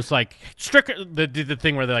 and then it was like, strike it, the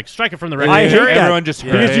thing where they're like, strike it from the record. I hate that. Everyone just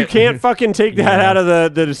heard because it. you can't fucking take that out of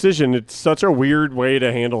the decision. It's such a weird way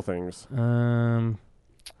to handle things.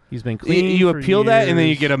 He's been clean You for appeal that, and then you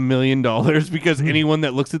years. get $1 million because anyone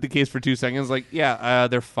that looks at the case for 2 seconds, like,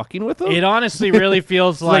 they're fucking with him. It honestly really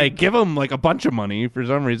feels It's like give them like a bunch of money for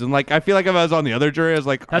some reason. Like, I feel like if I was on the other jury, I was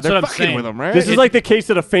like, That's they're what I'm fucking saying. with him, right? This is like the case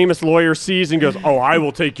that a famous lawyer sees and goes, "Oh, I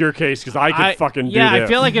will take your case because I can fucking do this." I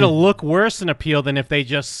feel like it'll look worse in appeal than if they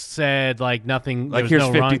just said like nothing. Like, there was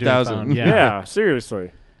here's no wrongdoing 50,000. found. Yeah,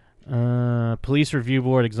 seriously. Police review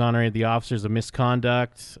board exonerated the officers of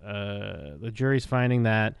misconduct. The jury's finding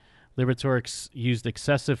that Libertor used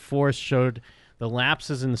excessive force showed the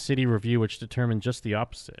lapses in the city review, which determined just the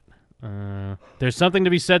opposite. There's something to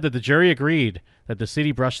be said that the jury agreed that the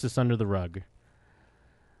city brushed this under the rug.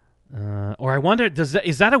 Or I wonder,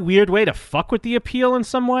 is that a weird way to fuck with the appeal in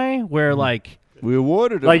some way? Where like we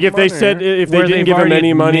awarded him like if money. they said if they where didn't they've give him already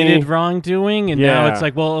any money, admitted wrongdoing, and now Yeah. it's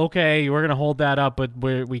like, well, okay, we're gonna hold that up, but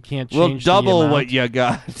we can't We'll change. double the amount. what you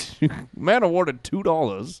got. Man awarded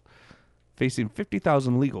 $2, facing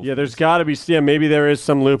 50,000 legal. Yeah, there's got to be. Yeah, maybe there is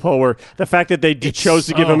some loophole where the fact that they chose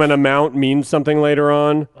to give him an amount means something later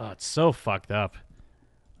on. Oh, it's so fucked up.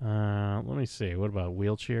 Let me see. What about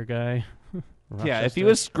wheelchair guy? Yeah, if he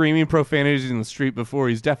was screaming profanities in the street before,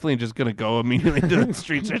 he's definitely just going to go immediately to the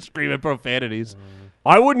streets and screaming profanities.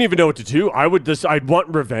 I wouldn't even know what to do. I'd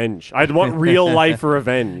want revenge. I'd want real life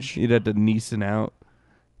revenge. You'd have to Neeson out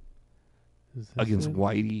against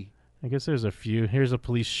Whitey. I guess there's a few. Here's a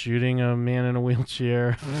police shooting a man in a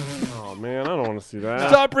wheelchair. Oh man, I don't want to see that.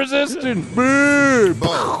 Stop resisting! Bo,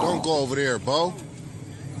 don't go over there, Bo.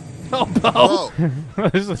 Oh, Bo.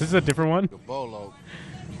 This is a different one. The Bolo.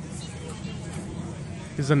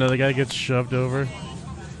 Is another guy gets shoved over.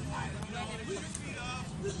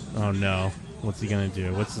 Oh no! What's he gonna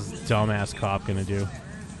do? What's this dumbass cop gonna do?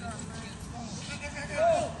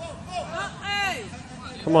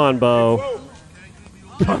 Come on, Bo.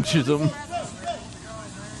 Punches him.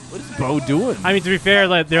 What is Bo doing? I mean, to be fair,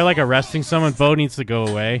 like, they're like arresting someone. Bo needs to go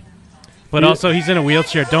away, but also he's in a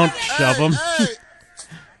wheelchair. Don't shove him.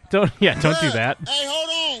 Don't do that. Hey,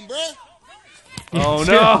 hold on, bruh. Oh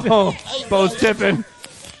no! Bo's tipping.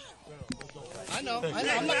 I know.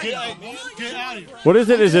 I'm not get out of here. What is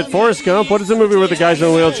it? Is it Forrest Gump? What is the movie where the guy's in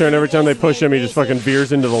a wheelchair and every time they push him, he just fucking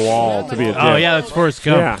veers into the wall to be a dick? Oh yeah, that's Forrest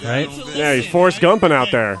Gump, Yeah. right? Yeah, he's Forrest Gumping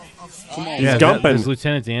out there. Come on. He's Yeah, gumping. does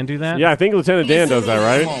Lieutenant Dan do that? Yeah, I think Lieutenant Dan does that,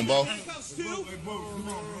 right? Come on, Bo.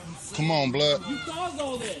 Come on, blood. You caused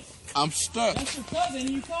all this. I'm stuck. That's your cousin.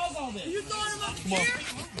 You caused all this. You throwing him up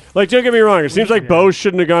here? Like, don't get me wrong. It seems like Bo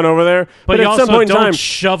shouldn't have gone over there. But But you at some also point in don't time,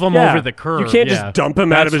 shove him yeah, over the curb. You can't Yeah, just dump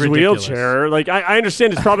him out of that's his ridiculous. wheelchair. Like, I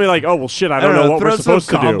understand it's probably like, oh, well, shit, I don't know what throw we're supposed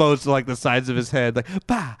to some do. combos to like the sides of his head, like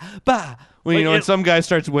bah bah. When you Like, know when some guy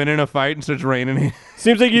starts winning a fight and starts raining.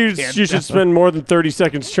 Seems like you should spend more than 30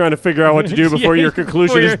 seconds trying to figure out what to do before Yeah, your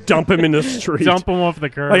conclusion before is dump him in the street. Dump him off the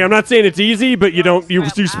curb. Like, I'm not saying it's easy, but you don't. You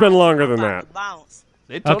spend longer than that.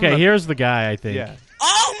 Okay, here's the guy, I think. Yeah.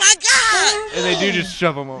 Oh my God! And they do just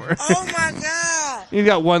shove him over. Oh my God! He's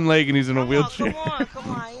got one leg and he's in a wheelchair.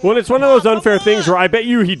 Well, it's one of those unfair things where I bet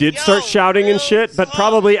you he did start shouting and shit, but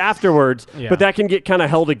probably afterwards. Yeah. But that can get kind of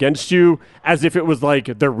held against you as if it was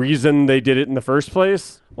like the reason they did it in the first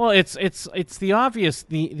place. Well, it's the obvious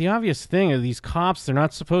thing of these cops. They're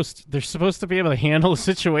supposed to be able to handle a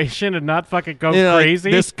situation and not fucking go You know, like,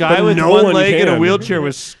 crazy. this guy But with no one one leg in a can. wheelchair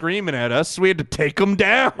was screaming at us, so we had to take him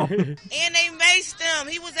down. And they maced him.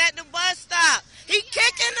 He was at the bus stop. He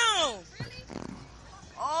kicking him.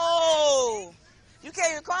 Oh, you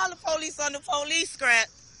can't even call the police on the police scrap.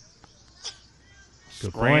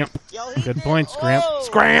 Good point. Yo, Good point, Scramp. Oh,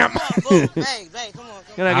 Scramp. Come on, boom, bang, bang. Come on,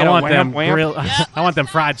 come on. I want them wham? grill. I want them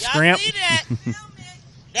fried Y'all scramp. see that?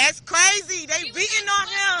 That's crazy. They beating on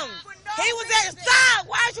him. He was at the side.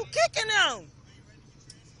 Why is you kicking him?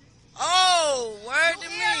 Oh, word to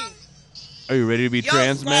me. Are you ready to be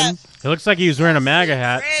trans men? It looks like he was wearing a MAGA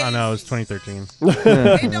hat. Oh no, it was 2013.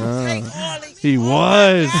 He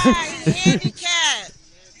was. He's handicapped.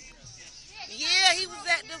 Yeah, he was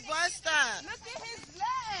at the bus stop. Look at his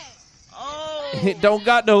leg. Oh. It don't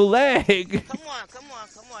got no leg. Come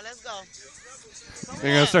on. Let's go.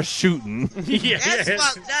 They're gonna start shooting. That's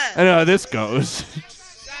fucked up. I know how this goes.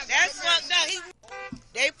 That's fucked up.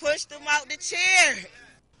 They pushed him out the chair.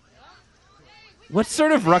 What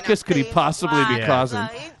sort of ruckus could he possibly be causing?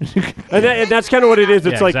 And that's kind of what it is.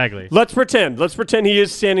 It's Yeah, like, exactly. let's pretend he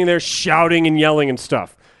is standing there shouting and yelling and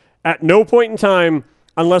stuff. At no point in time,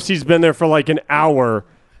 unless he's been there for like an hour,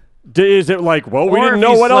 is it like, well, we Or didn't if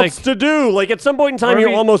know he's what like- else to do. Like, at some point in time, Or if you're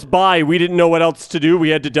he- almost by, we didn't know what else to do. We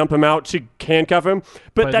had to dump him out to handcuff him.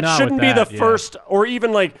 But But that not shouldn't with be that, the yeah. first or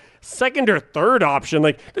even like second or third option.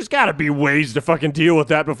 Like, there's got to be ways to fucking deal with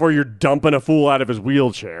that before you're dumping a fool out of his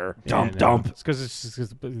wheelchair. Dump. It's because it's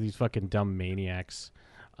just these fucking dumb maniacs.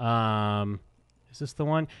 Is this the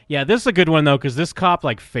one? Yeah, this is a good one though, because this cop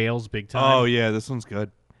like fails big time. Oh yeah, this one's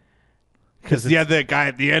good. Because the guy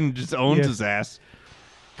at the end just owns his ass.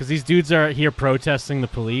 Because these dudes are here protesting the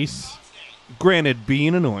police. Granted,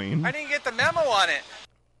 being annoying, I didn't get the memo on it.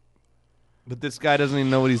 but this guy doesn't even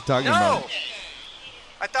know what he's talking No. about.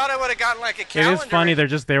 I thought I would have gotten like a It calendar. is funny. They're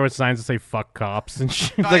just there with signs that say "fuck cops" and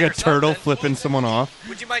shit. It's like a turtle flipping someone off.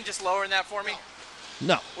 Would you mind just lowering that for me?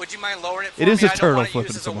 No. Would you mind lowering it for It me? is a I don't turtle want to flipping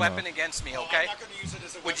use it as a someone weapon off. against me, okay?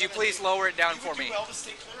 Would you please lower it down for me?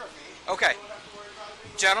 Okay.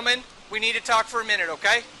 Gentlemen, we need to talk for a minute,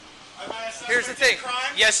 okay? Here's the thing.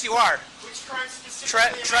 Yes, you are.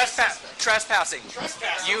 Trespassing.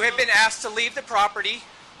 You have been asked to leave the property,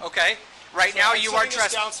 okay? Right now you are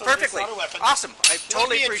trespassing. Perfectly. Awesome. I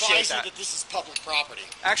totally appreciate that. This is public property.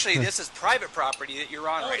 Actually, this is private property that you're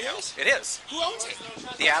on right now. It is. Who owns it?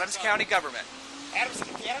 The Adams County government. The Adams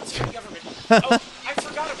County government. Oh, I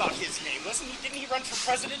forgot about his name. Didn't he run for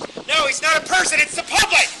president? No, he's not a person. It's the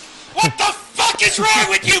public. What the fuck is wrong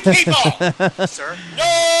with you people? Sir?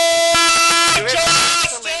 No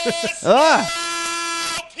justice.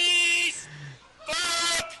 Ah! Peace.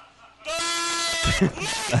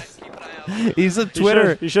 He's a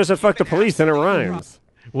Twitter. You should have said "fuck the police," and it rhymes.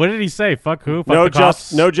 What did he say? Fuck who? Fuck No the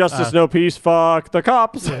cops? no justice, no peace. Fuck the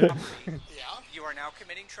cops. You are now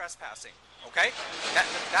committing trespassing, okay?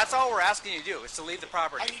 That's all we're asking you to do, is to leave the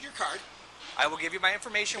property. I need your card. I will give you my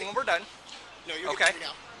information when we're done. No, you're Okay. giving it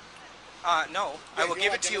now. No, I will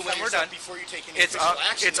give it to you when we're done. Before you take any It's official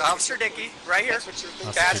action. it's Officer Dickey, right here. That's what you're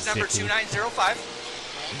thinking. Badge number 2905.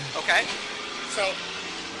 Okay? So,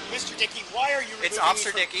 Mr. Dickey, why are you removing It's Officer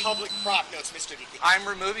me from Dickey. public prop notes, Mr. Dickey? I'm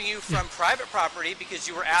removing you from private property because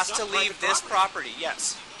you were asked to not leave private this property.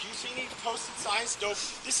 Yes. Do you see any posted signs? No,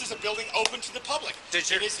 this is a building open to the public. Did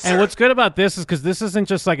you? It is, And what's good about this is because this isn't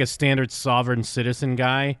just like a standard sovereign citizen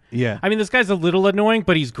guy. Yeah. I mean, this guy's a little annoying,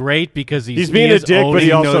 but he's great because He's being a dick, but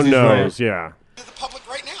he also knows. Yeah. to the public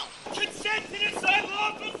right now. Consent to this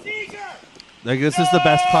law procedure. Like this is the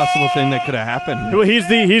best possible thing that could have happened. Well, he's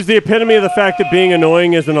the epitome of the fact that being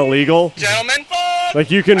annoying isn't illegal. Gentlemen, Like,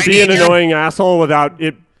 you can be an annoying asshole without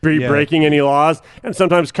it breaking any laws. And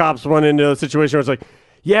sometimes cops run into a situation where it's like,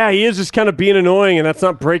 Yeah, he is just kind of being annoying, and that's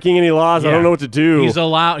not breaking any laws. I Yeah. don't know what to do. He's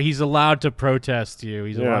allowed to protest you.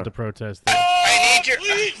 He's allowed to protest you.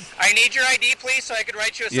 I need your ID, please, so I could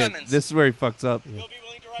write you a Yeah, summons. this is where he fucks up.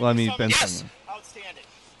 Well, I mean, he's been Yes. somewhere. Outstanding.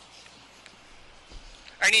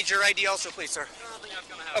 I need your ID also, please, sir.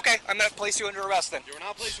 Okay, I'm going to place you under arrest then. You're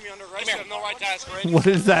not placing me under arrest. You have no right to ask for What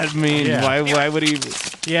does that mean? Yeah. Why would he?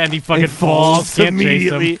 Yeah, and he fucking falls. Can't chase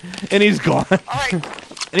him. immediately, and he's gone.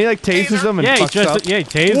 And he like tases him and Yeah, he fucks up. he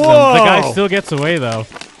tased him. The Whoa. guy still gets away though.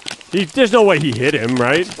 There's no way he hit him,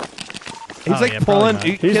 right? He's like pulling.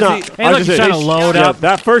 He's not. Hey, look, he's trying to load up.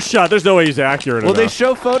 That first shot, there's no way he's accurate Well, they enough.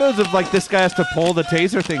 show photos of like this guy has to pull the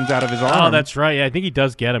taser things out of his arm. Oh, that's right. Yeah, I think he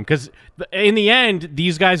does get him because in the end,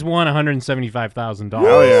 these guys won $175,000.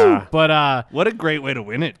 Oh, yeah. But what a great way to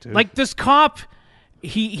win it, dude. like this cop,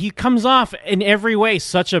 he comes off in every way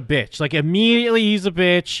such a bitch. Like immediately he's a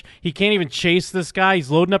bitch. He can't even chase this guy. He's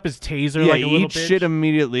loading up his taser yeah, like a he little eats bitch. shit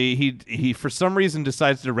immediately. He for some reason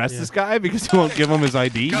decides to arrest this guy because he won't give him his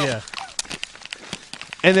ID. Yeah.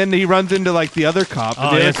 And then he runs into like the other cop. and Oh,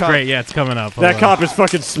 the other that's cop, great. Yeah, it's coming up. That Hold on. cop is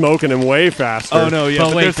fucking smoking him way faster. Oh no, yeah.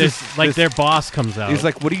 But wait, there's this, like their boss comes out. He's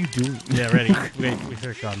like, "What are you doing?" Yeah, ready. Wait,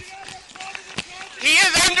 here it comes. He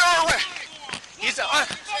is under arrest.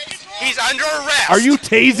 He's under arrest. Are you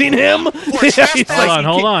tasing him? Yeah, he's like,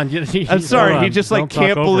 Hold on. I'm sorry. Hold He on. just like Don't talk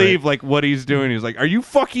can't over believe it. like what he's doing. He's like, "Are you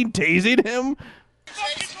fucking tasing him?"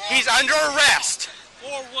 He's under arrest. For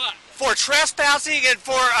what? For trespassing and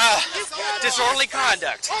for disorderly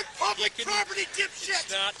conduct. On public property,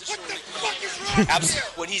 dipshit! What the fuck is wrong with you?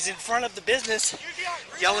 When he's in front of the business,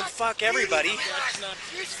 yelling "fuck everybody."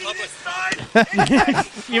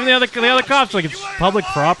 Even the other cops like it's public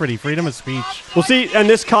property, freedom of speech. Well, see, and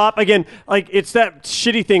this cop again, like it's that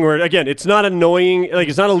shitty thing where again, it's not annoying, like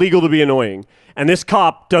it's not illegal to be annoying, and this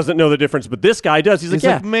cop doesn't know the difference, but this guy does. He's like,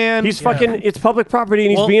 yeah, man, he's fucking. It's public property,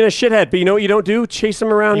 and he's being a shithead. But you know what you don't do? Chase him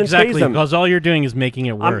around Exactly, and tase him. because all you're doing is making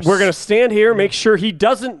it worse. We're gonna stand here, make sure he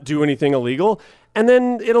doesn't do anything illegal, and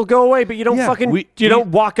then it'll go away. But you don't don't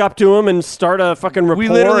walk up to him and start a fucking rapport We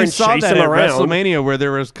literally and saw chase that him at around. WrestleMania where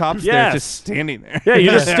there was cops there Yes. just standing there. Yeah,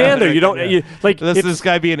 you just stand there. You don't you, like This it's- this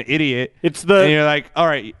guy being an idiot. It's the and you're like, all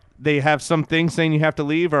right, they have some thing saying you have to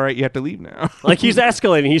leave. All right, you have to leave now. like he's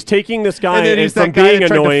escalating. He's taking this guy And then he's from that guy being that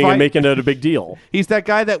tried to annoying fight. and making it a big deal. He's that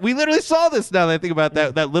guy that we literally saw this. Now that I think about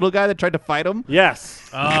that little guy that tried to fight him. Yes.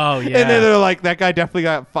 Oh yeah. And then they're like, that guy definitely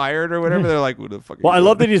got fired or whatever. They're like, what the fuck? Well, I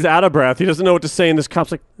love that he's out of breath. He doesn't know what to say, and this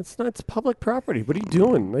cop's like, it's public property. What are you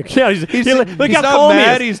doing? Like, yeah, he's He's look not how calm he is.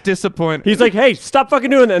 mad. He's disappointed. He's like, hey, stop fucking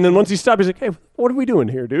doing that. And then once he stops, he's like, hey, what are we doing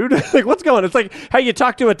here, dude? Like, what's going on? It's like how you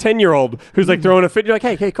talk to a 10-year-old who's like throwing a fit. You're like,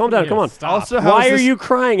 hey, calm down, come on. Also, how why is are this- you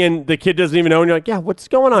crying? And the kid doesn't even know. And you're like, yeah, what's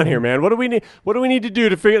going on here, man? What do we need? What do we need to do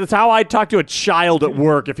to figure? That's how I'd talk to a child at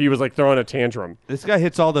work if he was like throwing a tantrum. This guy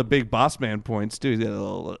hits all the big boss man points too. He's got a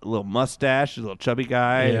little mustache, a little chubby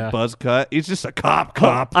guy, Yeah. buzz cut. He's just a cop.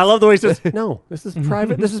 I love the way he says, "No, this is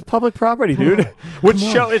private. This is public property, dude." Which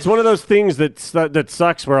show? It's one of those things that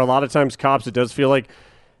sucks. Where a lot of times cops, it does feel like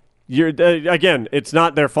you're again. It's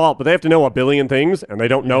not their fault, but they have to know a billion things, and they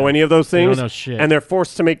don't know any of those They don't things. know shit. And they're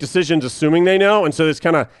forced to make decisions assuming they know, and so this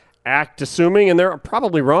kind of act assuming, and they're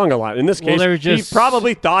probably wrong a lot. In this Well, case, they're just- he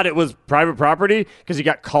probably thought it was private property because he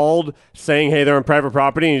got called saying, "Hey, they're on private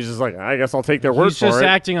property," and he's just like, "I guess I'll take their word He's for just it."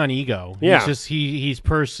 acting on ego. Yeah. He's just he's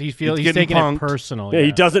getting taking punked. it personal. Yeah,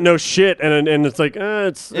 he doesn't know shit, and it's like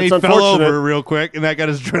it's he unfortunate. fell over real quick, and that got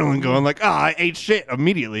his adrenaline going. Like, I ate shit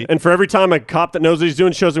immediately. And for every time a cop that knows what he's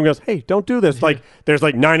doing shows him, goes, "Hey, don't do this." Like, there's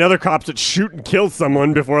like 9 other cops that shoot and kill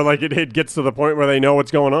someone before like it gets to the point where they know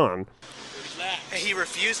what's going on. He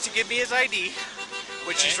refused to give me his ID,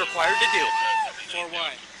 which he's required to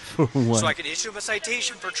do. For what? What? So I could issue him a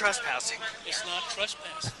citation for trespassing. It's not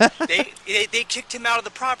trespass. They kicked him out of the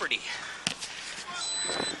property.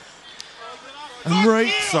 I'm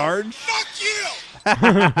right, Sarge.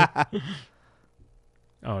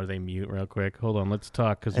 Oh, are they mute real quick? Hold on, let's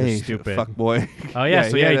talk because Hey, we're stupid. fuck boy. Oh yeah,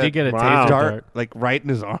 so yeah, he did get a taser dart. like right in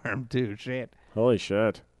his arm too. Shit. Holy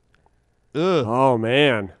shit. Ugh. Oh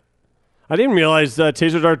man, I didn't realize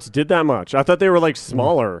taser darts did that much. I thought they were like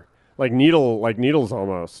smaller, like needles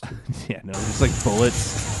almost. Yeah, no, just like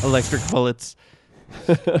bullets, electric bullets.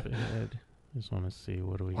 Just want to see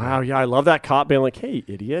what do we. Wow, yeah, I love that cop being like, "Hey,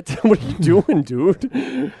 idiot, what are you doing, dude?"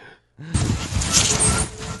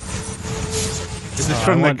 Is this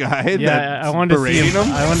from the guy Yeah, that's I wanted to see berating him.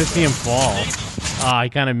 him? I wanted to see him fall. He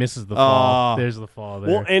kind of misses the fall. There's the fall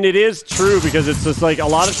there. Well, and it is true because it's just like a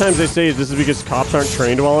lot of times they say this is because cops aren't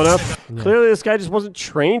trained well enough. Yeah. Clearly, this guy just wasn't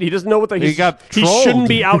trained. He doesn't know what the He got he trolled. shouldn't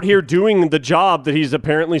be out here doing the job that he's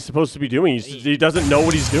apparently supposed to be doing. He doesn't know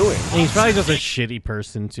what he's doing. And he's probably just a shitty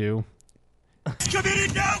person too.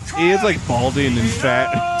 He is like balding and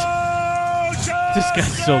fat. This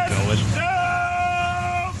guy's still going.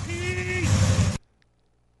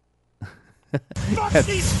 Fuck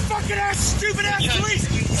these fucking ass, stupid ass police!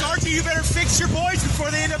 Sergeant, you better fix your boys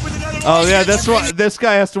before they end up with another. Oh yeah, that's why this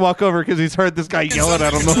guy has to walk over because he's heard this guy yelling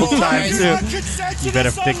at him the whole time too. You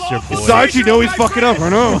better fix your boy. Sarge, you know he's fucking up. I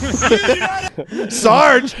know.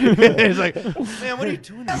 Sarge, he's like, man, what are you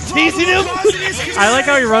doing? Teasing him? I like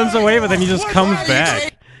how he runs away, but then he just comes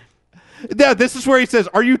back. Yeah, this is where he says,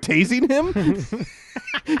 "Are you tasing him?"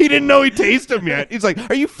 He didn't know he tased him yet. He's like,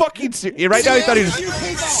 "Are you fucking serious?" Right now, he thought he was.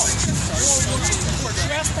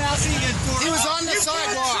 He was on the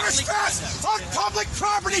sidewalk. Trespass on public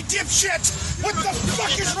property, dipshit! What the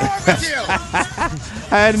fuck is wrong with you?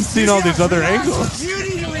 I hadn't seen all these other angles. You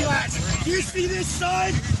need to relax. You see this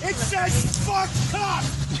sign? It says "fuck cops."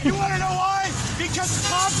 You want to know why? Because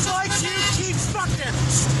cops like you keep fucking.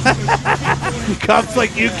 Cops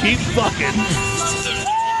like you keep fucking.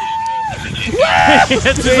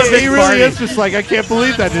 It's just a big He really party. is just like, I can't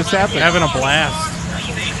believe that just happened. Having a blast.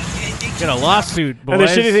 Get a lawsuit, boys. And the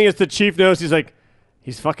shitty thing is, the chief knows. He's like,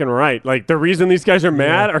 he's fucking right. Like the reason these guys are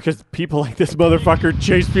mad are because people like this motherfucker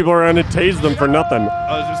chase people around and tase them for nothing. Oh,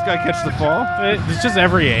 does this guy catch the fall? It's just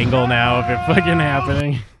every angle now of it fucking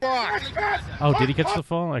happening. Oh, did he catch the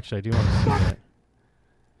fall? Actually, I do want to see that.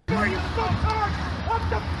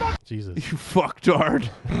 Jesus. You fucktard.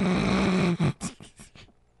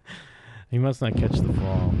 He must not catch the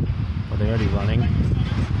fall. Are they already running?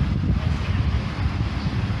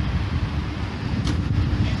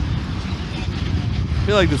 I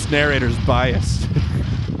feel like this narrator's biased.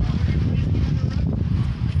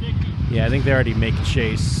 Yeah, I think they already make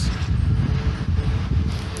chase.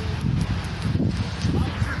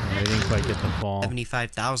 They didn't quite get the fall.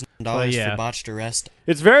 $75,000 for botched arrest.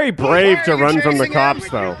 It's very brave to run from the cops,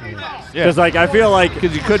 though. Because, like, I feel like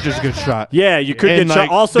because you could just get shot. Yeah, you could And, get like,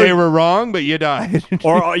 shot. Also, they were wrong, but you died.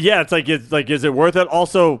 or yeah, it's like, is it worth it?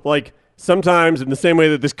 Also, like, sometimes in the same way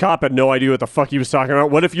that this cop had no idea what the fuck he was talking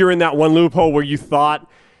about. What if you're in that one loophole where you thought,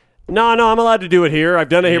 no, I'm allowed to do it here. I've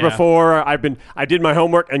done it here before. I did my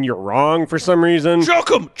homework, and you're wrong for some reason.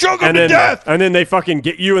 Choke him to then, death. And then they fucking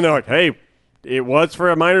get you, and they're like, hey, it was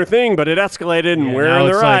for a minor thing, but it escalated, and we're now in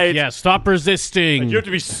the it's right. like, yeah, stop resisting. Like, you have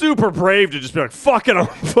to be super brave to just be like, fuck it, I'm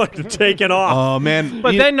fucking take it off. Oh man!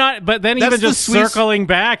 But then that's even the just sweet- circling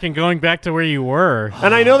back and going back to where you were.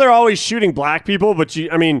 And I know they're always shooting black people, but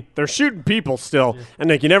they're shooting people still.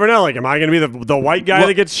 And like, you never know. Like, am I going to be the white guy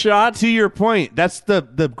that gets shot? To your point, that's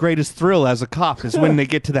the greatest thrill as a cop is when they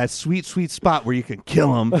get to that sweet spot where you can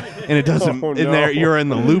kill them, and it doesn't. Oh, And no. there you're in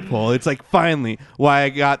the loophole. It's like finally why I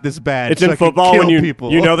got this badge. It's so in I can football kill when you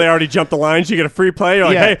people. know they already jumped the line, so you get a free play. You're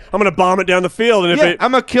like, Yeah. hey, I'm going to bomb it down the field. And if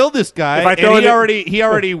I'm gonna kill this guy. If I and throw he an- he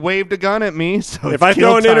already waved a gun at me. So if it's I throw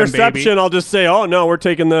kill an time, interception, baby. I'll just say, oh no, we're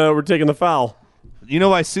taking the foul. You know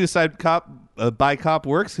why suicide by cop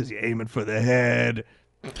works? Because you're aiming for the head.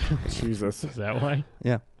 Jesus, is that why?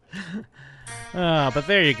 Yeah. But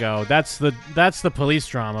there you go. That's the police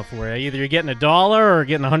drama for you. Either you're getting $1 or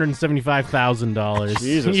getting $175,000.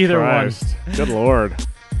 Jesus Either Christ. one. Good Lord.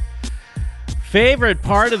 Favorite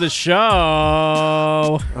part of the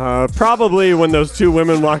show? Probably when those two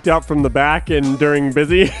women walked out from the back and during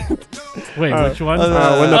Busy. Wait, which one?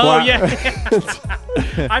 When the black.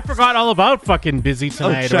 Yeah. I forgot all about fucking Busy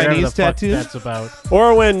tonight. or whatever Chinese the fuck tattoos? that's about.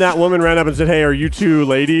 Or when that woman ran up and said, hey, are you two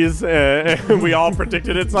ladies? And we all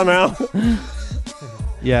predicted it somehow.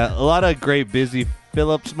 Yeah, a lot of great Busy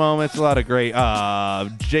Phillips moments. A lot of great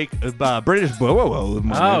British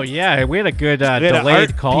moments. Oh yeah, we had a good had an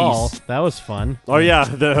delayed art call. piece. That was fun. Oh yeah,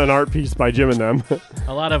 an art piece by Jim and them.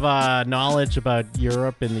 A lot of knowledge about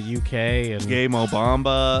Europe and the UK and Gay Mo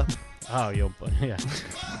Bamba. Oh, yeah.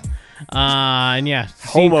 And yeah,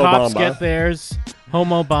 seeing Homo cops Bamba. get theirs.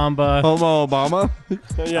 Homo Bamba. Homo Obama.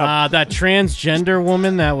 Yeah. That transgender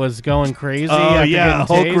woman that was going crazy. Oh after yeah, getting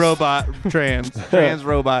Hulk tased. robot, trans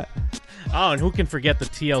robot. Oh, and who can forget the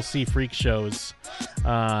TLC freak shows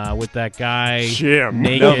with that guy Jim.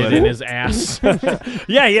 naked Nobody. in his ass?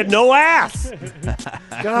 Yeah, he had no ass.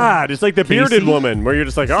 God, it's like the bearded Casey? woman where you're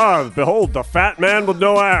just like, oh, behold, the fat man with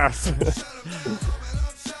no ass.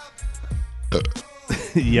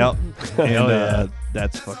 Yep. And Hell yeah.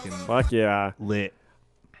 that's fucking Fuck yeah. lit.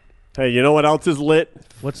 Hey, you know what else is lit?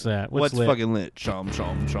 What's that? What's lit? fucking lit? Chom.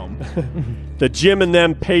 The Jim and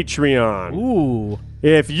Them Patreon. Ooh.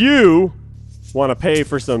 If you want to pay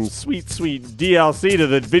for some sweet, sweet DLC to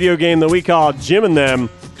the video game that we call Jim and Them,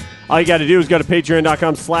 all you got to do is go to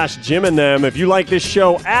patreon.com/Jim and Them. If you like this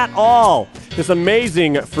show at all, this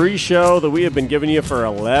amazing free show that we have been giving you for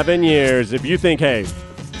 11 years, if you think, hey,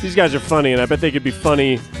 these guys are funny and I bet they could be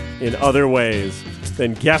funny in other ways,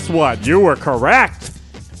 then guess what? You were correct.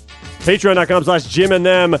 Patreon.com/Jim and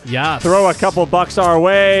Them. Yes. Throw a couple bucks our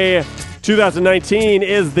way. 2019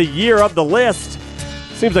 is the year of the list.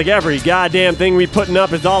 Seems like every goddamn thing we putting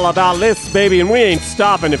up is all about lists, baby, and we ain't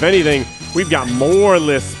stopping. If anything, we've got more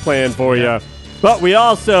lists planned for you. But we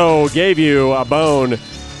also gave you a bone.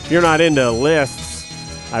 If you're not into lists,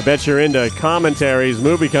 I bet you're into commentaries,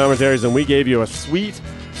 movie commentaries, and we gave you a sweet,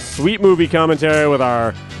 sweet movie commentary with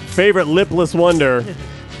our favorite lipless wonder.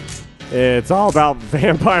 It's all about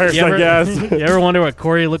vampires, I guess. You ever wonder what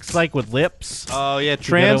Corey looks like with lips? Oh, yeah, You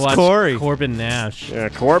trans gotta watch Corey. Corbin Nash. Yeah,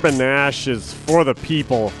 Corbin Nash is for the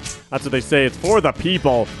people. That's what they say. It's for the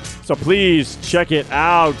people. So please check it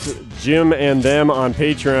out. Jim and Them on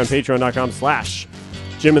Patreon.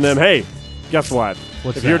 Patreon.com/Jim and Them. Hey, guess what?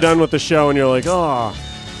 What's if you're that? done with the show and you're like, oh,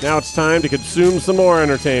 now it's time to consume some more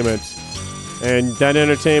entertainment. And that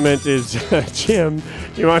entertainment is Jim.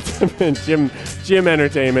 You want some Jim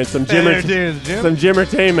entertainment, some Jim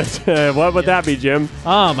entertainment. What would that be, Jim?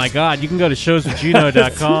 Oh, my God. You can go to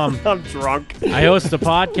showswithgino.com. I'm drunk. I host a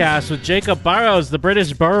podcast with Jacob Burrows, the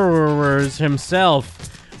British Burrowers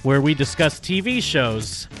himself, where we discuss TV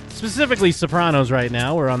shows, specifically Sopranos right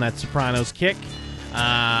now. We're on that Sopranos kick.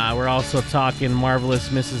 We're also talking Marvelous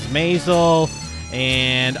Mrs. Maisel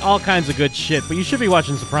and all kinds of good shit. But you should be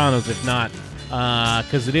watching Sopranos if not,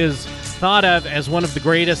 because it is thought of as one of the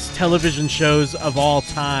greatest television shows of all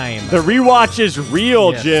time. The rewatch is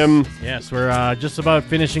real, Yes. Jim. Yes, we're just about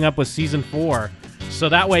finishing up with season 4. So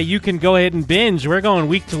that way you can go ahead and binge. We're going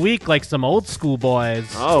week to week like some old school boys.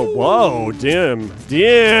 Oh, whoa, dim,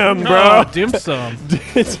 bro. Oh, dim sum.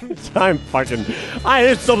 I'm fucking.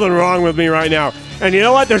 There's something wrong with me right now. And you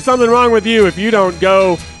know what? There's something wrong with you if you don't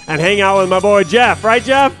go and hang out with my boy Jeff. Right,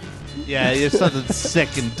 Jeff? Yeah, there's something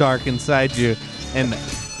sick and dark inside you. And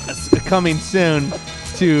coming soon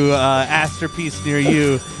to Astropiece near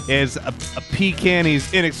you is a P.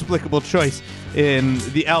 Canny's inexplicable choice in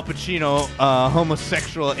the Al Pacino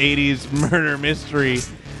homosexual 80s murder mystery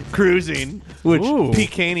Cruising, which Ooh. P.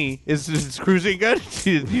 Canny is Cruising good?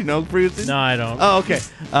 Do you know Cruising? No, I don't. Oh, okay.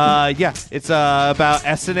 Yeah, it's about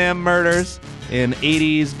S&M murders in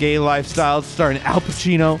 80s gay lifestyles starring Al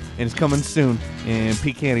Pacino, and it's coming soon. And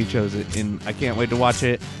P. Canny chose it, and I can't wait to watch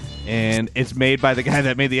it. And it's made by the guy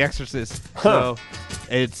that made The Exorcist. So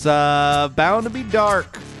it's bound to be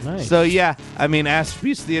dark. Nice. So, yeah, I mean,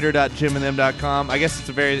 AstropieceTheater.JimandThem.com. I guess it's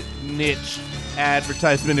a very niche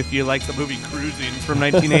advertisement if you like the movie Cruising from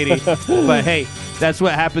 1980. But, hey, that's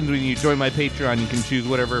what happens when you join my Patreon. You can choose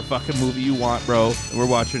whatever fucking movie you want, bro. And we're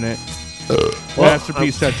watching it.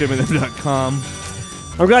 Astropiece.JimandThem.com.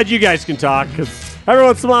 I'm glad you guys can talk, because every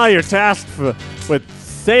once in a while you're tasked with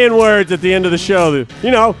saying words at the end of the show. That,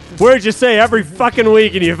 you know, words you say every fucking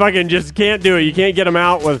week, and you fucking just can't do it. You can't get them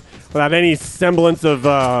out without any semblance of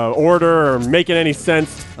order or making any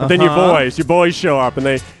sense. But then your boys show up, and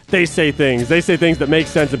they say things. They say things that make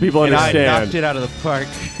sense and people And understand. I knocked it out of the park.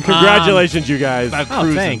 Congratulations, you guys.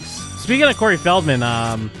 Oh, thanks. Speaking of Corey Feldman,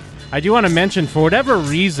 I do want to mention, for whatever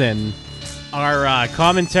reason, our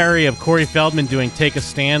commentary of Corey Feldman doing Take a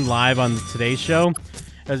Stand live on the Today Show,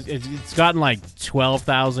 it's gotten like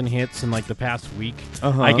 12,000 hits in like the past week.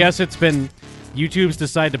 I guess it's been YouTube's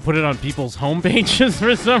decided to put it on people's homepages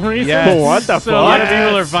for some reason. Yes. What the So fuck? a lot of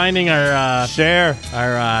people are finding our share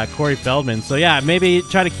our Corey Feldman. So yeah, maybe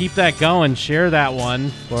try to keep that going. Share that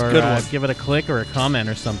one, or a good one. give it a click or a comment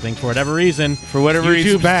or something. For whatever reason, he's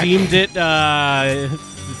YouTube back. deemed it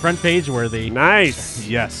front page worthy. Nice.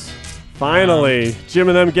 Yes. Finally, Jim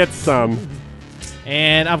and Them gets some.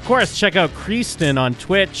 And of course, check out Kristen on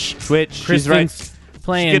Twitch. She's right.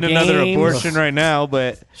 Playing She's getting another games. abortion right now,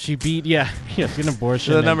 but she beat getting an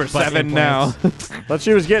abortion. the and number butt 7 now. implants. But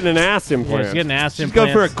she was getting an ass implant. Yeah, she's getting ass She's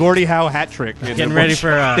implants. going for a Gordie Howe hat trick. Getting ready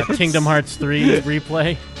for Kingdom Hearts 3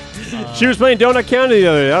 replay. She was playing Donut County the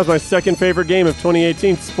other day. That was my second favorite game of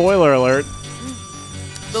 2018. Spoiler alert.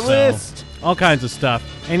 The list. All kinds of stuff.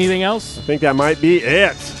 Anything else? I think that might be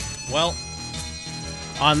it. Well,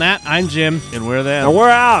 on that, I'm Jim. And we're them. And we're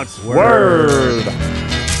out. Word.